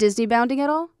participate in Disney bounding at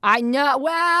all? I know.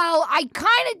 Well, I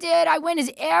kind of did. I went as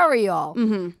Ariel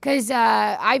because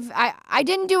I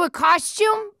didn't do a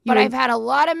costume, but I've had a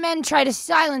lot of men try to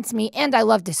silence me, and I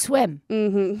love to swim.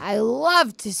 I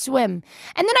love to swim.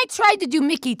 And then I tried to do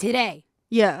Mickey today.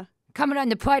 Yeah. Coming on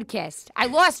the podcast. I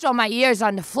lost all my ears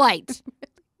on the flight.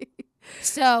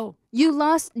 So.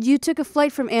 You took a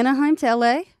flight from Anaheim to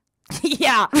LA?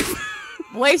 Yeah.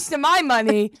 Wasting my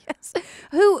money. Yes.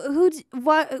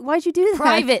 Why'd you do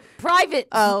that?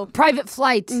 Private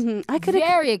flight. I could have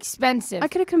very expensive. I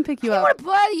could have come pick you up. I don't want to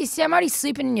bother you, Sam. I'm already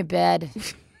sleeping in your bed.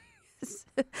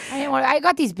 I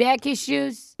got these back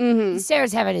issues.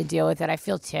 Sarah's having to deal with it. I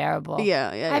feel terrible.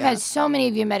 Yeah. I've had so many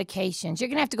of your medications. You're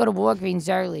gonna have to go to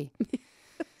Walgreens early.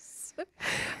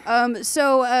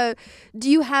 So do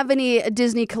you have any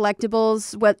Disney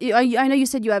collectibles? I know you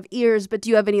said you have ears, but do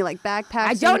you have any like backpacks?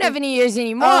 I don't have any ears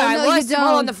anymore. Oh, no, I lost them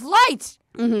all on the flight.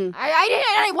 I didn't.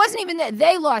 And it wasn't even that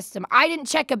they lost them. I didn't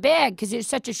check a bag because it was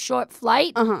such a short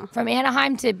flight from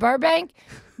Anaheim to Burbank.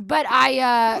 But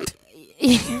but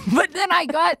then I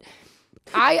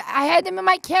had them in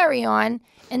my carry-on.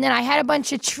 And then I had a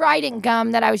bunch of Trident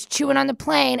gum that I was chewing on the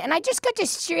plane. And I just got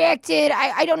distracted.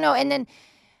 I don't know. And then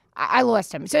I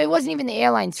lost him. So it wasn't even the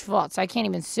airline's fault, so I can't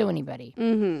even sue anybody.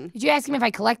 Did you ask him if I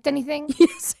collect anything?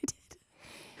 Yes, I did.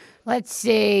 Let's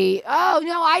see. Oh,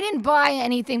 no, I didn't buy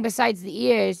anything besides the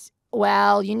ears.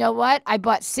 Well, you know what? I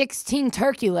bought 16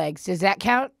 turkey legs. Does that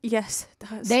count? Yes, it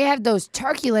does. They have those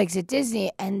turkey legs at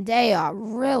Disney, and they are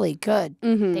really good.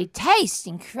 They taste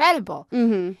incredible.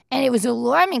 And it was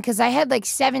alarming because I had like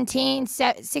 16,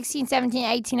 17,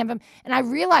 18 of them, and I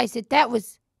realized that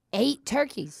was 8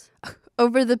 turkeys.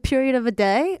 Over the period of a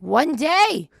day? One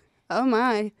day. Oh,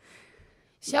 my.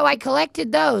 So I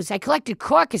collected those. I collected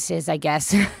crocuses, I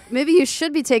guess. Maybe you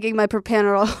should be taking my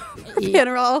propanerol.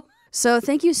 So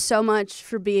thank you so much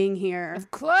for being here.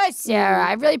 Of course, Sarah.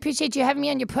 I really appreciate you having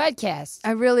me on your podcast.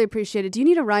 I really appreciate it. Do you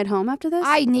need a ride home after this?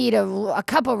 I need a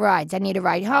couple rides. I need a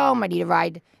ride home. I need a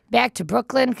ride back to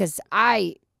Brooklyn because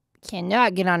I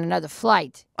cannot get on another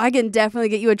flight. I can definitely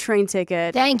get you a train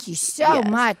ticket. Thank you so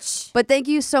much. But thank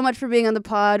you so much for being on the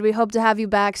pod. We hope to have you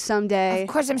back someday. Of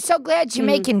course, I'm so glad you're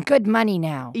making good money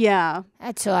now. Yeah.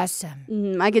 That's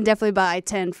awesome. I can definitely buy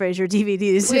 10 Frasier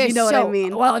DVDs if you know what I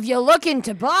mean. Well, if you're looking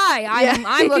to buy,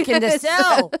 I'm looking to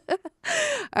sell. All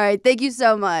right. Thank you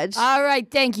so much. All right.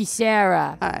 Thank you,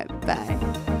 Sarah. All right.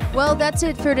 Bye. Well, that's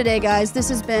it for today, guys. This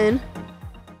has been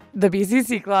the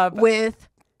BCC Club with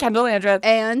Kendahl Landreth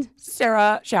and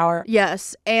Sarah Shower.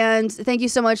 Yes, and thank you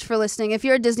so much for listening. If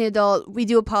you're a Disney adult, we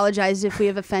do apologize if we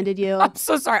have offended you. I'm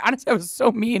so sorry. Honestly, I was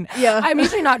so mean. Yeah. I'm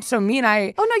usually not so mean. Oh,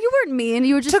 no, you weren't mean.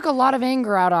 You were just took a lot of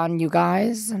anger out on you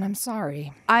guys, and I'm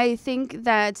sorry. I think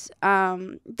that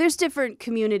there's different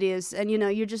communities, and,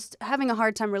 you're just having a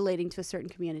hard time relating to a certain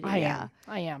community. I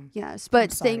am. Yes,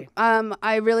 but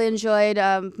I really enjoyed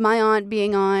my aunt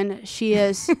being on. She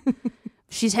is...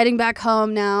 She's heading back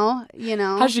home now,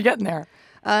 How's she getting there?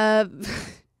 I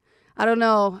I don't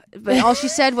know, but all she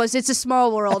said was, "It's a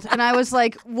small world," and I was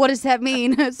like, "What does that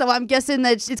mean?" So I'm guessing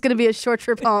that it's going to be a short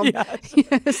trip home.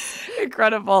 Yes.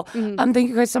 Incredible. Thank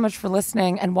you guys so much for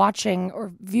listening and watching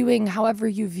or viewing, however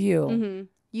you view.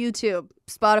 YouTube,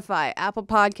 Spotify, Apple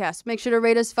Podcasts. Make sure to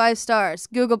rate us 5 stars.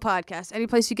 Google Podcasts, any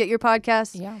place you get your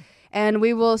podcasts. Yeah. And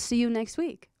we will see you next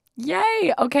week.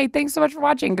 Yay. Okay. Thanks so much for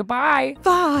watching. Goodbye.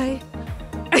 Bye.